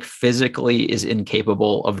 And he like physically is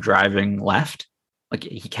incapable of driving left. Like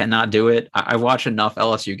he cannot do it. I watch enough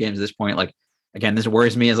LSU games at this point. Like, again, this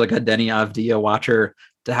worries me as like a Denny Avdia watcher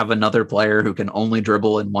to have another player who can only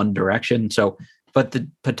dribble in one direction. So, but the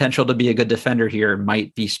potential to be a good defender here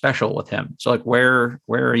might be special with him. So like, where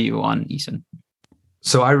are you on Eason?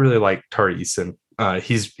 So I really like Tari Eason.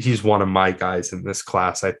 He's one of my guys in this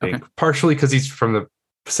class, I think, partially because he's from the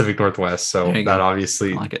Pacific Northwest. So that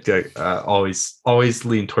obviously always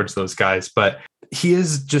lean towards those guys. But he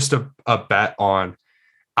is just a bet on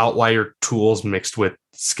outlier tools mixed with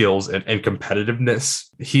skills and competitiveness.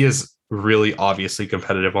 He is really obviously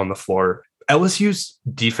competitive on the floor. LSU's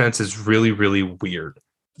defense is really, really weird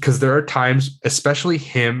because there are times, especially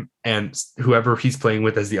him and whoever he's playing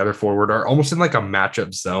with as the other forward, are almost in like a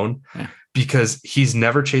matchup zone because he's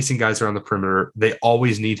never chasing guys around the perimeter. They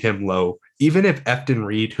always need him low. Even if Efton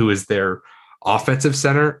Reed, who is their offensive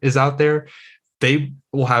center, is out there, they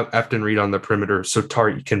will have Efton Reed on the perimeter so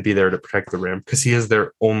Tari can be there to protect the rim because he is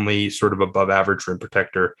their only sort of above average rim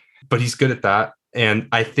protector. But he's good at that. And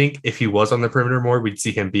I think if he was on the perimeter more, we'd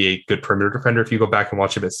see him be a good perimeter defender. If you go back and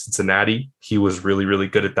watch him at Cincinnati, he was really, really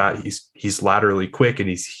good at that. He's laterally quick and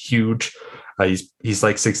he's huge. He's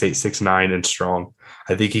like 6'8", 6'9", and strong.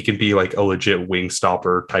 I think he can be like a legit wing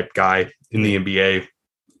stopper type guy in the NBA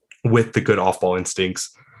with the good off-ball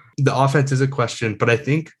instincts. The offense is a question, but I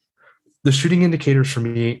think the shooting indicators for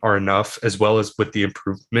me are enough, as well as with the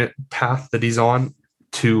improvement path that he's on,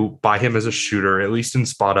 to buy him as a shooter, at least in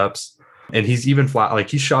spot ups. And he's even flat, like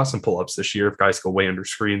he shot some pull-ups this year if guys go way under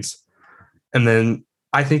screens. And then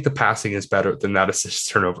I think the passing is better than that assist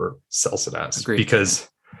turnover sells it as. Agreed. Because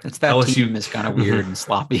it's that LSU team is kind of weird and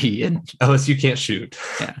sloppy, and LSU can't shoot.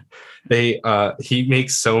 Yeah. He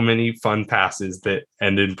makes so many fun passes that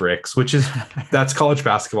end in bricks, that's college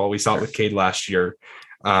basketball. We saw it with Cade last year.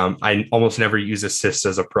 I almost never use assists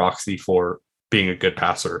as a proxy for being a good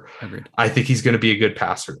passer. Agreed. I think he's going to be a good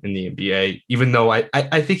passer in the NBA, even though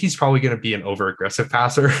I think he's probably going to be an over aggressive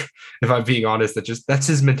passer. If I'm being honest, that's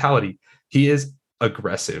his mentality. He is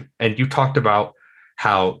aggressive. And you talked about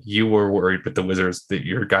how you were worried with the Wizards that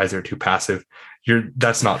your guys are too passive.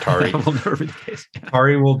 That's not Tari. That will never be the case. Yeah.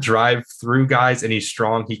 Tari will drive through guys and he's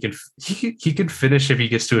strong. He can finish if he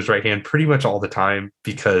gets to his right hand pretty much all the time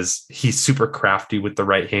because he's super crafty with the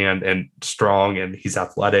right hand and strong and he's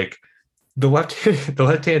athletic. The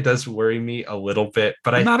left hand does worry me a little bit,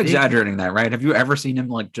 but I'm not exaggerating that, right? Have you ever seen him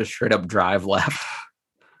like just straight up drive left?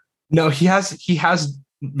 No, he has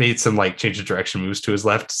made some like change of direction moves to his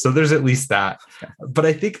left. So there's at least that, but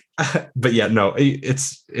I think, but yeah, no,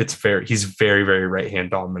 it's fair. He's very, very right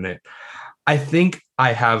hand dominant. I think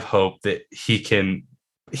I have hope that he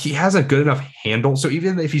has a good enough handle. So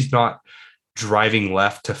even if he's not driving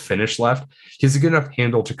left to finish left, he has a good enough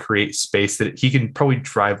handle to create space that he can probably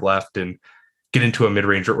drive left and get into a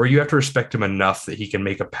mid-ranger, or you have to respect him enough that he can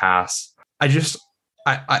make a pass. I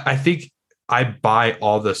think I buy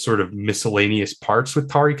all the sort of miscellaneous parts with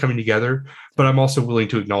Tari coming together, but I'm also willing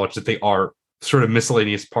to acknowledge that they are sort of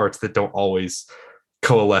miscellaneous parts that don't always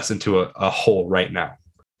coalesce into a whole right now.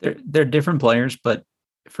 They're different players, but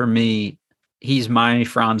for me, he's my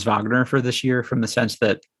Franz Wagner for this year, from the sense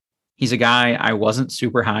that he's a guy I wasn't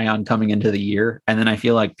super high on coming into the year. And then I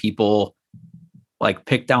feel like people like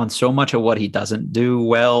pick down so much of what he doesn't do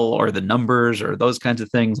well, or the numbers or those kinds of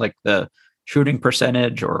things, like the shooting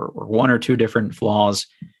percentage or one or two different flaws,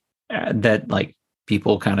 that like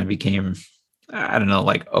people kind of became, I don't know,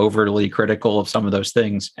 like overly critical of some of those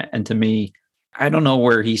things. And to me, I don't know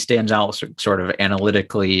where he stands out sort of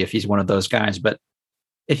analytically, if he's one of those guys, but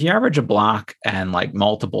if you average a block and like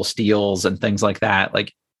multiple steals and things like that,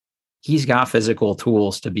 like he's got physical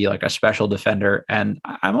tools to be like a special defender. And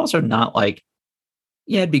I'm also not like,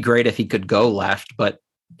 yeah, it'd be great if he could go left, but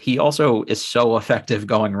he also is so effective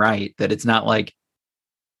going right that it's not like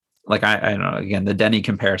I don't know, again, the Denny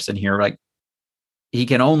comparison here, like he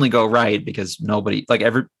can only go right because nobody like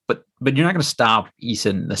but you're not going to stop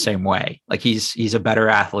Eason the same way. Like he's a better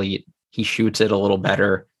athlete. He shoots it a little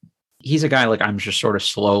better. He's a guy like I'm just sort of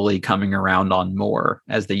slowly coming around on more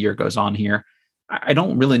as the year goes on here. I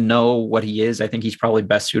don't really know what he is. I think he's probably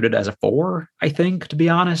best suited as a 4, I think, to be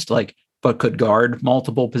honest, but could guard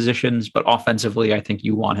multiple positions. But offensively, I think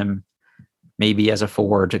you want him maybe as a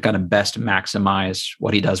 4 to kind of best maximize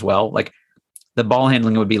what he does well. Like the ball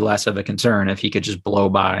handling would be less of a concern if he could just blow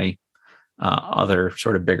by other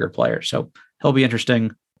sort of bigger players. So he'll be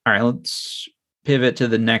interesting. All right, let's pivot to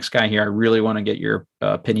the next guy here. I really want to get your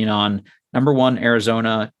opinion on number 1,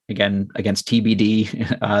 Arizona, again, against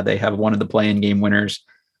TBD. They have one of the play-in game winners,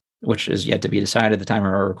 which is yet to be decided at the time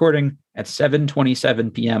of our recording, at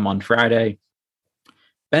 7:27 p.m. on Friday.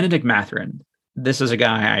 Bennedict Mathurin. This is a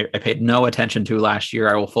guy I paid no attention to last year.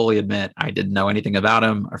 I will fully admit I didn't know anything about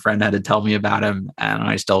him. A friend had to tell me about him, and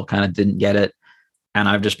I still kind of didn't get it. And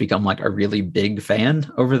I've just become like a really big fan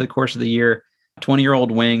over the course of the year.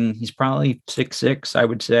 20-year-old wing. He's probably 6'6", I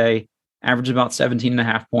would say. Averaged about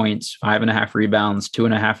 17.5 points, 5.5 rebounds,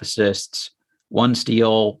 2.5 assists, 1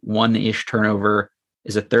 steal, 1-ish turnover.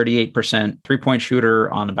 Is a 38% three-point shooter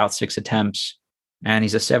on about 6 attempts. And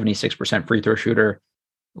he's a 76% free throw shooter.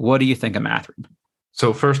 What do you think of Mathurin?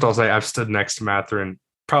 So first I'll say I've stood next to Mathurin.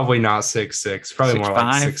 Probably not 6'6", probably 6'5", more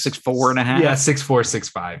like 6'4.5". Yeah, 6'4",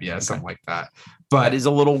 6'5". Yeah, okay. Something like that. But that is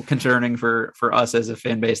a little concerning for us as a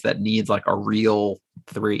fan base that needs like a real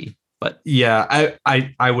 3. But yeah,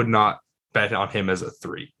 I would not bet on him as a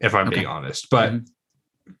 3 if I'm being honest. But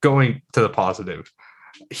going to the positive,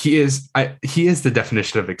 he is the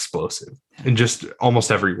definition of explosive in just almost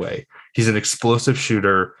every way. He's an explosive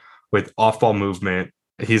shooter with off-ball movement.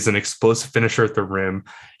 He's an explosive finisher at the rim.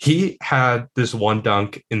 He had this one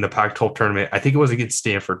dunk in the Pac-12 tournament. I think it was against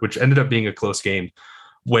Stanford, which ended up being a close game,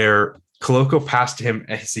 where Koloko passed him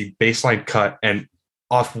as he baseline cut, and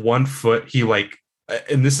off 1 foot, he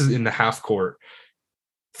and this is in the half court,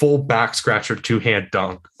 full back scratcher, 2-hand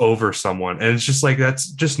dunk over someone. And it's just like,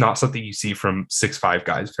 that's just not something you see from 6'5"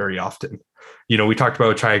 guys very often. You know, we talked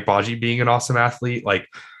about Ochai Agbaji being an awesome athlete. Like,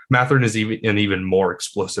 Mathurin is an even more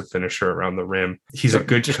explosive finisher around the rim. He's a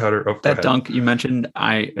good cutter. That dunk you mentioned,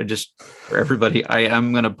 for everybody, I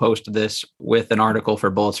am going to post this with an article for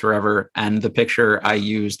Bullets Forever. And the picture I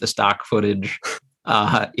use, the stock footage,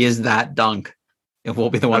 is that dunk. It will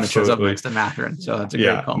be the one that shows up next to Mathurin. So that's a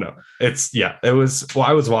great call. No, it was, well,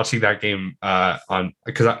 I was watching that game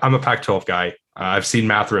because I'm a Pac-12 guy. I've seen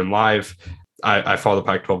Mathurin live. I follow the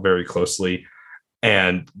Pac-12 very closely.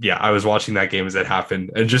 And yeah, I was watching that game as it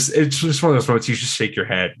happened, and it's just one of those moments you just shake your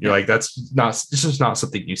head. You're like, this is not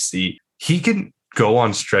something you see. He can go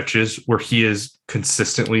on stretches where he is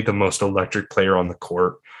consistently the most electric player on the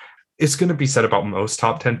court. It's going to be said about most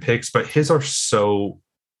top 10 picks, but his are so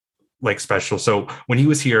special. So when he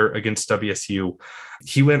was here against WSU,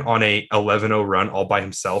 he went on a 11-0 run all by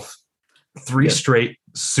himself, 3 straight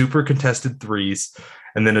super contested threes,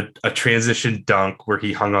 and then a transition dunk where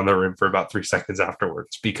he hung on the rim for about 3 seconds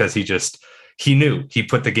afterwards, because he knew he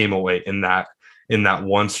put the game away in that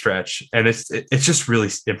one stretch. And it's just really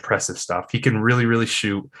impressive stuff. He can really, really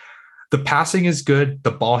shoot. The passing is good.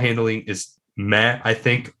 The ball handling is meh, I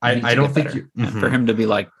think. I don't think for him to be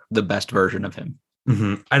like the best version of him.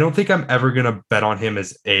 I don't think I'm ever going to bet on him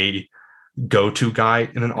as a go-to guy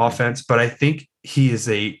in an offense, but I think he is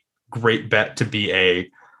a great bet to be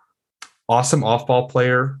a awesome off-ball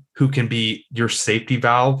player who can be your safety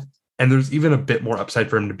valve. And there's even a bit more upside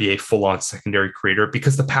for him to be a full-on secondary creator,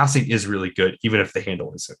 because the passing is really good, even if the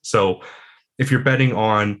handle isn't. So if you're betting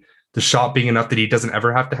on the shot being enough that he doesn't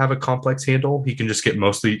ever have to have a complex handle, he can just get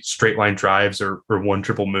mostly straight line drives or 1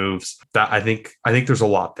 dribble moves. That I think there's a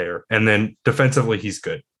lot there. And then defensively, he's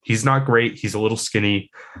good. He's not great. He's a little skinny,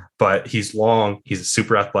 but he's long. He's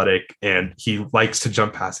super athletic, and he likes to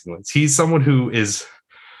jump passing lanes. He's someone who is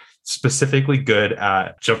specifically good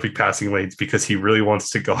at jumping passing lanes because he really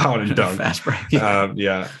wants to go out and dunk. Fast break.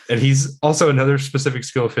 Yeah. And he's also another specific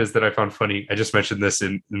skill of his that I found funny. I just mentioned this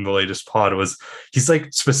in the latest pod, was he's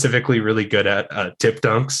specifically really good at tip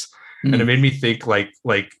dunks. And it made me think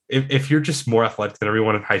if you're just more athletic than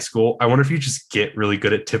everyone in high school, I wonder if you just get really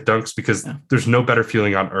good at tip dunks, because there's no better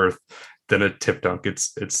feeling on earth than a tip dunk.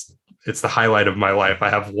 It's the highlight of my life.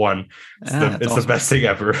 I have one. It's awesome. The best thing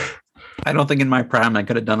ever. I don't think in my prime I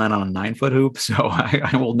could have done that on a 9-foot hoop. So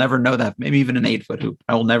I will never know that. Maybe even an 8-foot hoop.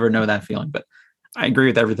 I will never know that feeling. But I agree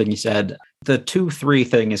with everything you said. The 2-3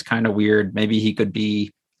 thing is kind of weird. Maybe he could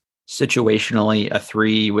be situationally a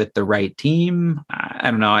 3 with the right team. I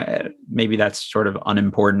don't know. Maybe that's sort of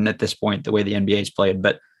unimportant at this point, the way the NBA is played.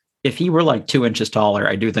 But if he were 2 inches taller,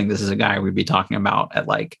 I do think this is a guy we'd be talking about at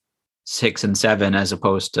 6 and 7 as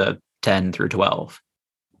opposed to 10 through 12.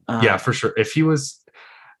 Yeah, for sure. If he was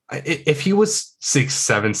 6'7",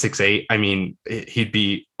 6'8", I mean, he'd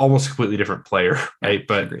be almost a completely different player, right?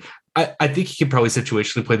 But I think he could probably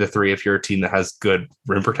situationally play the 3 if you're a team that has good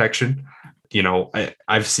rim protection. You know,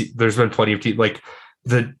 I've seen there's been plenty of teams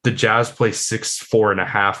the Jazz play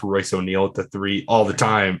 6'4.5" Royce O'Neal at the 3 all the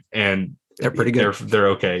time, and they're pretty good. They're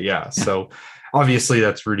okay, yeah. So obviously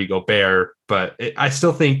that's Rudy Gobert, but I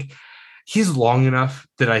still think he's long enough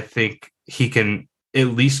that I think he can at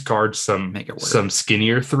least guard some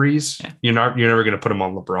skinnier threes. Yeah. You're never going to put him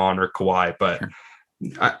on LeBron or Kawhi, but sure.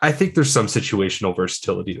 I think there's some situational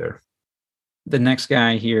versatility there. The next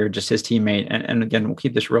guy here, just his teammate, and again, we'll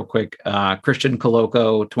keep this real quick. Christian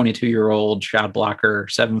Koloko, 22-year-old shot blocker,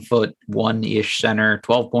 7'1" center,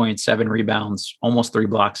 12 points, 7 rebounds, almost 3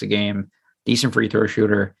 blocks a game, decent free throw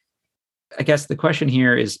shooter. I guess the question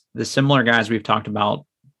here is the similar guys we've talked about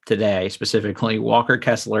today, specifically Walker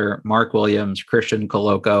Kessler, Mark Williams, Christian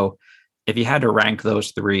Koloko. If you had to rank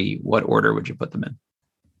those 3, what order would you put them in?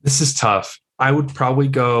 This is tough. I would probably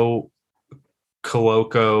go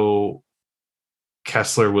Koloko,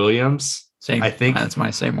 Kessler, Williams. Same. I think that's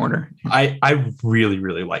my same order. I really,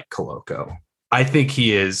 really like Koloko. I think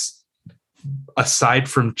he is, aside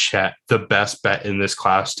from Chet, the best bet in this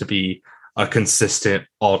class to be a consistent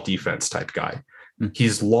all defense type guy. Mm-hmm.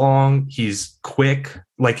 He's long, he's quick.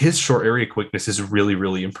 Like his short area quickness is really,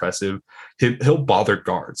 really impressive. He'll bother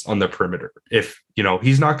guards on the perimeter. If,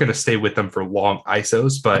 he's not going to stay with them for long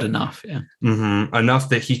ISOs, but enough. Yeah. Enough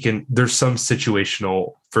that he can, there's some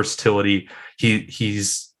situational versatility.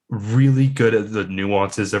 He's really good at the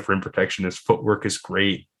nuances of rim protection. His footwork is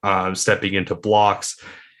great. Stepping into blocks.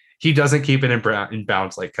 He doesn't keep it in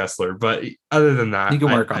bounds like Kessler, but other than that, you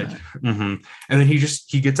can work on it. And then he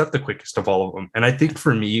gets up the quickest of all of them. And I think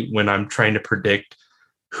for me, when I'm trying to predict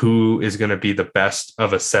who is going to be the best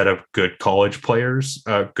of a set of good college players,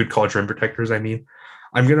 good college rim protectors, I'm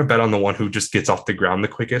going to bet on the one who just gets off the ground the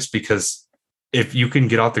quickest, because if you can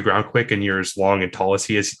get off the ground quick and you're as long and tall as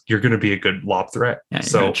he is, you're going to be a good lob threat. Yeah,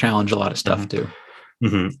 so challenge a lot of stuff too.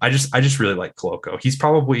 I just really like Koloko. He's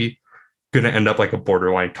probably going to end up like a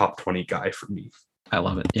borderline top 20 guy for me. I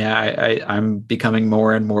love it. Yeah, I'm becoming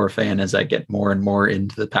more and more a fan as I get more and more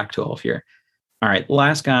into the Pac-12 here. All right,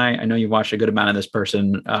 last guy. I know you watched a good amount of this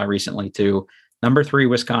person recently too. Number 3,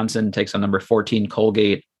 Wisconsin takes on number 14,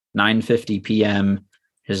 Colgate, 9:50 p.m.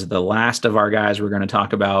 is the last of our guys we're going to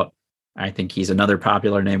talk about. I think he's another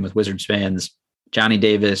popular name with Wizards fans. Johnny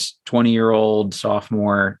Davis, 20-year-old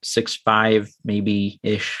sophomore, 6'5",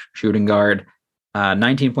 maybe-ish shooting guard.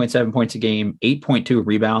 19.7 points a game, 8.2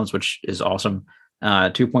 rebounds, which is awesome.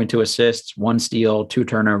 2.2 assists, 1 steal, 2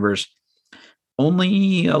 turnovers.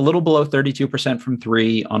 Only a little below 32% from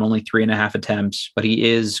 3 on only 3.5 attempts, but he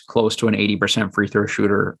is close to an 80% free throw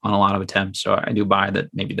shooter on a lot of attempts. So I do buy that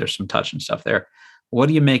maybe there's some touch and stuff there. What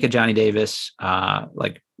do you make of Johnny Davis?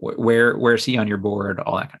 Where is he on your board?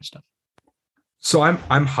 All that kind of stuff. So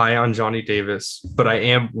I'm high on Johnny Davis, but I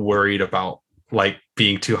am worried about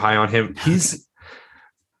being too high on him.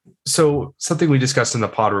 So something we discussed in the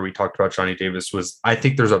pod where we talked about Johnny Davis was, I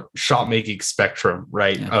think there's a shot making spectrum,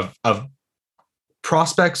 right? Yeah. Of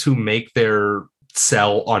prospects who make their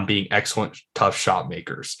sell on being excellent, tough shot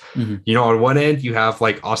makers. Mm-hmm. On one end you have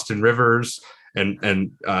like Austin Rivers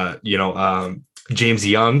and James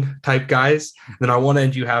Young type guys. Then on one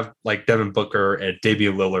end you have like Devin Booker and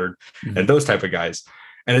Damian Lillard and those type of guys.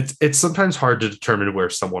 And it's sometimes hard to determine where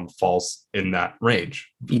someone falls in that range.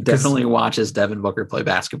 He definitely watches Devin Booker play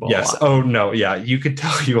basketball. Yes. A lot. Oh no. Yeah. You could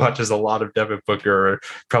tell he watches a lot of Devin Booker.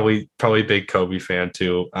 Probably a big Kobe fan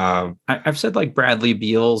too. I've said like Bradley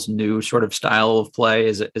Beal's new sort of style of play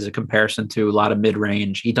is a comparison to a lot of mid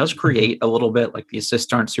range. He does create a little bit. Like the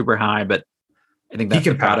assists aren't super high, but I think that's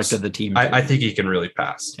the product of the team. I think he can really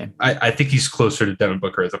pass. Okay. I think he's closer to Devin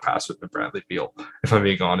Booker as a passer than Bradley Beal, if I'm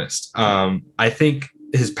being honest. I think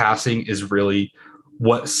his passing is really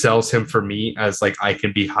what sells him for me as like I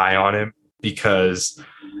can be high on him, because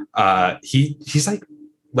he's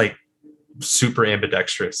like super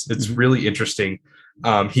ambidextrous. It's really interesting.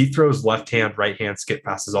 He throws left hand, right hand skip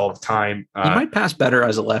passes all the time. He might pass better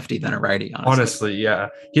as a lefty than a righty. Honestly, yeah.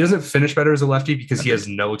 He doesn't finish better as a lefty because he has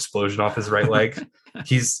no explosion off his right leg.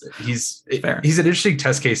 He's an interesting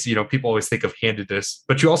test case. People always think of handedness,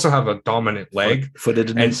 but you also have a dominant leg,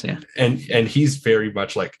 footedness, and he's very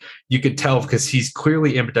much like, you could tell because he's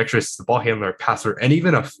clearly ambidextrous, the ball handler, passer, and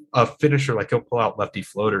even a finisher. Like he'll pull out lefty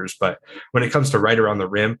floaters, but when it comes to right around the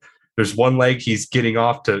rim, there's one leg he's getting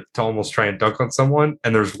off to almost try and dunk on someone,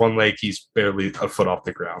 and there's one leg he's barely a foot off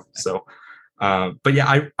the ground. So, but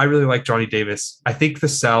yeah, I really like Johnny Davis. I think the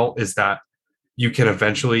sell is that you can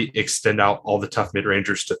eventually extend out all the tough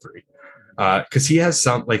mid-rangers to 3. Because he has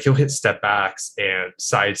some, like he'll hit step backs and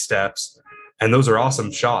side steps, and those are awesome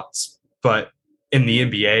shots. But in the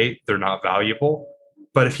NBA, they're not valuable.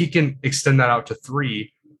 But if he can extend that out to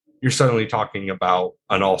 3, you're suddenly talking about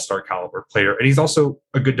an all-star caliber player. And he's also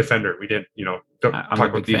a good defender. We didn't, don't talk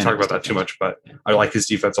about that too much, but I like his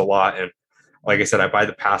defense a lot. And like I said, I buy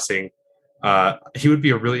the passing. He would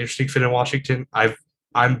be a really interesting fit in Washington.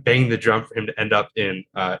 I'm banging the drum for him to end up in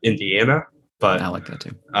Indiana, But I like that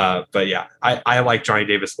too. But yeah, I like Johnny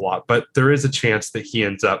Davis a lot. But there is a chance that he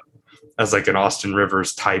ends up as like an Austin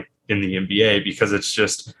Rivers type in the NBA, because it's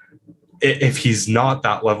just, if he's not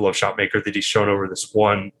that level of shot maker that he's shown over this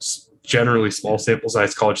one generally small sample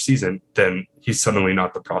size college season, then he's suddenly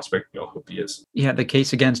not the prospect we all hope he is. Yeah, the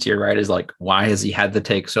case against here, right, is like, why has he had to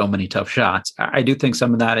take so many tough shots? I do think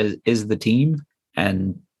some of that is the team,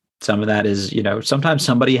 and some of that is, sometimes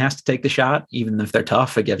somebody has to take the shot, even if they're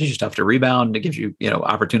tough. It gives you stuff to rebound. It gives you,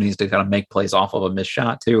 opportunities to kind of make plays off of a missed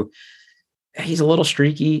shot too. He's a little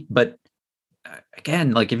streaky, but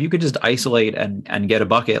again, like if you could just isolate and get a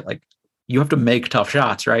bucket, like you have to make tough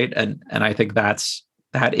shots, right? And I think that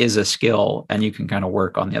is a skill, and you can kind of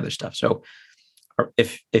work on the other stuff. So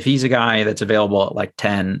if he's a guy that's available at like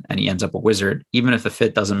 10 and he ends up a Wizard, even if the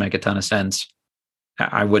fit doesn't make a ton of sense,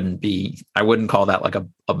 I wouldn't call that like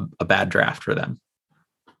a bad draft for them.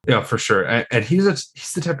 Yeah, for sure. And he's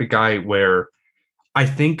the type of guy where I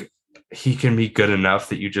think he can be good enough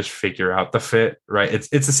that you just figure out the fit, right? It's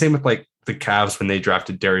the same with like the Cavs when they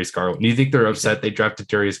drafted Darius Garland. You think they're upset they drafted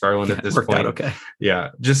Darius Garland at this point? Okay. Yeah.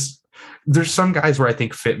 Just there's some guys where I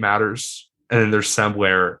think fit matters, and then there's some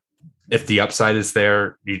where if the upside is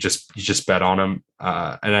there, you just bet on him.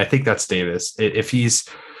 And I think that's Davis. If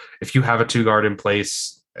you have a 2-guard in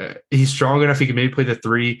place, he's strong enough. He can maybe play the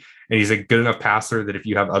 3, and he's a good enough passer that if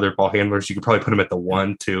you have other ball handlers, you could probably put him at the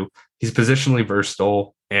 1 too. He's positionally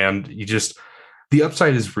versatile, and the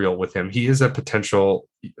upside is real with him. He is a potential.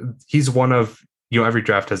 He's one of, every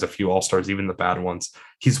draft has a few all-stars, even the bad ones.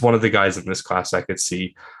 He's one of the guys in this class I could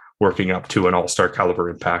see working up to an all-star caliber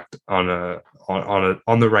impact on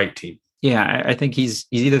the right team. Yeah, I think he's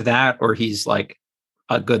either that or he's like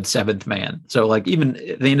a good 7th man. So like even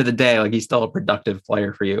at the end of the day, like he's still a productive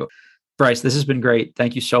player for you. Bryce, this has been great.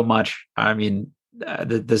 Thank you so much. I mean,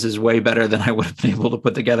 this is way better than I would have been able to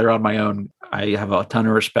put together on my own. I have a ton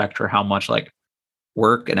of respect for how much like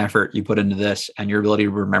work and effort you put into this, and your ability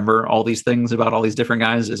to remember all these things about all these different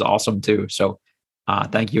guys is awesome too. So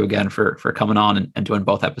thank you again for coming on and doing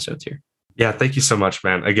both episodes here. Yeah, thank you so much,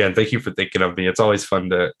 man. Again, thank you for thinking of me. It's always fun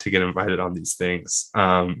to get invited on these things.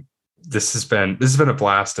 This has been a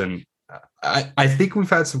blast, and I think we've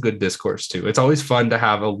had some good discourse too. It's always fun to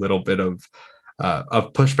have a little bit of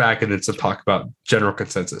pushback and then some talk about general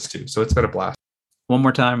consensus too. So it's been a blast. One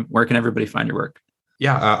more time, where can everybody find your work?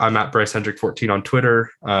 Yeah, I'm at Bryce Hendrick 14 on Twitter.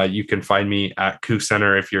 You can find me at Coup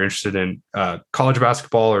Center if you're interested in college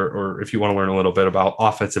basketball, or if you want to learn a little bit about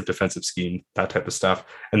offensive, defensive scheme, that type of stuff.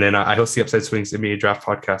 And then I host the Upside Swings NBA Draft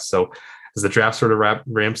Podcast. So as the draft sort of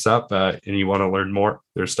ramps up and you want to learn more,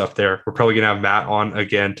 there's stuff there. We're probably going to have Matt on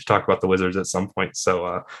again to talk about the Wizards at some point.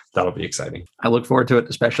 So that'll be exciting. I look forward to it,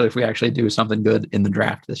 especially if we actually do something good in the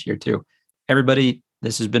draft this year too. Everybody,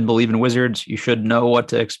 this has been Believe in Wizards. You should know what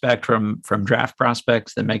to expect from draft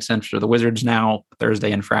prospects that make sense for the Wizards now,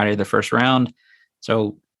 Thursday and Friday, the first round.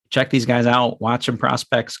 So check these guys out, watch some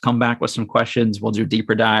prospects, come back with some questions. We'll do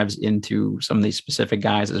deeper dives into some of these specific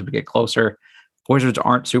guys as we get closer. Wizards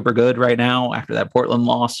aren't super good right now after that Portland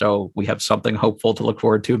loss, so we have something hopeful to look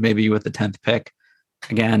forward to, maybe with the 10th pick.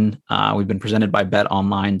 Again, we've been presented by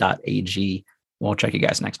betonline.ag. We'll check you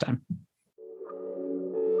guys next time.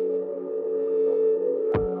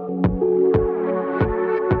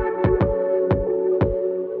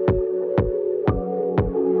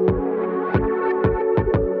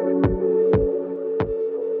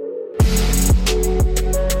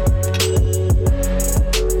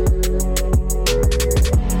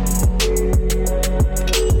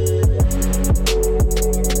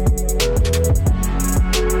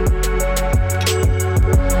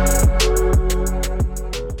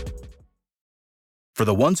 For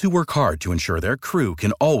the ones who work hard to ensure their crew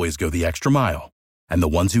can always go the extra mile, and the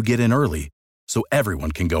ones who get in early so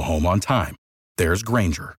everyone can go home on time, there's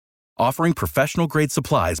Grainger, offering professional-grade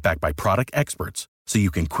supplies backed by product experts so you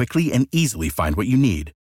can quickly and easily find what you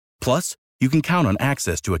need. Plus, you can count on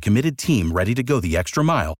access to a committed team ready to go the extra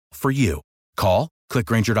mile for you. Call, click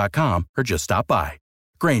Grainger.com, or just stop by.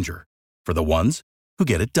 Grainger, for the ones who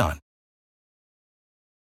get it done.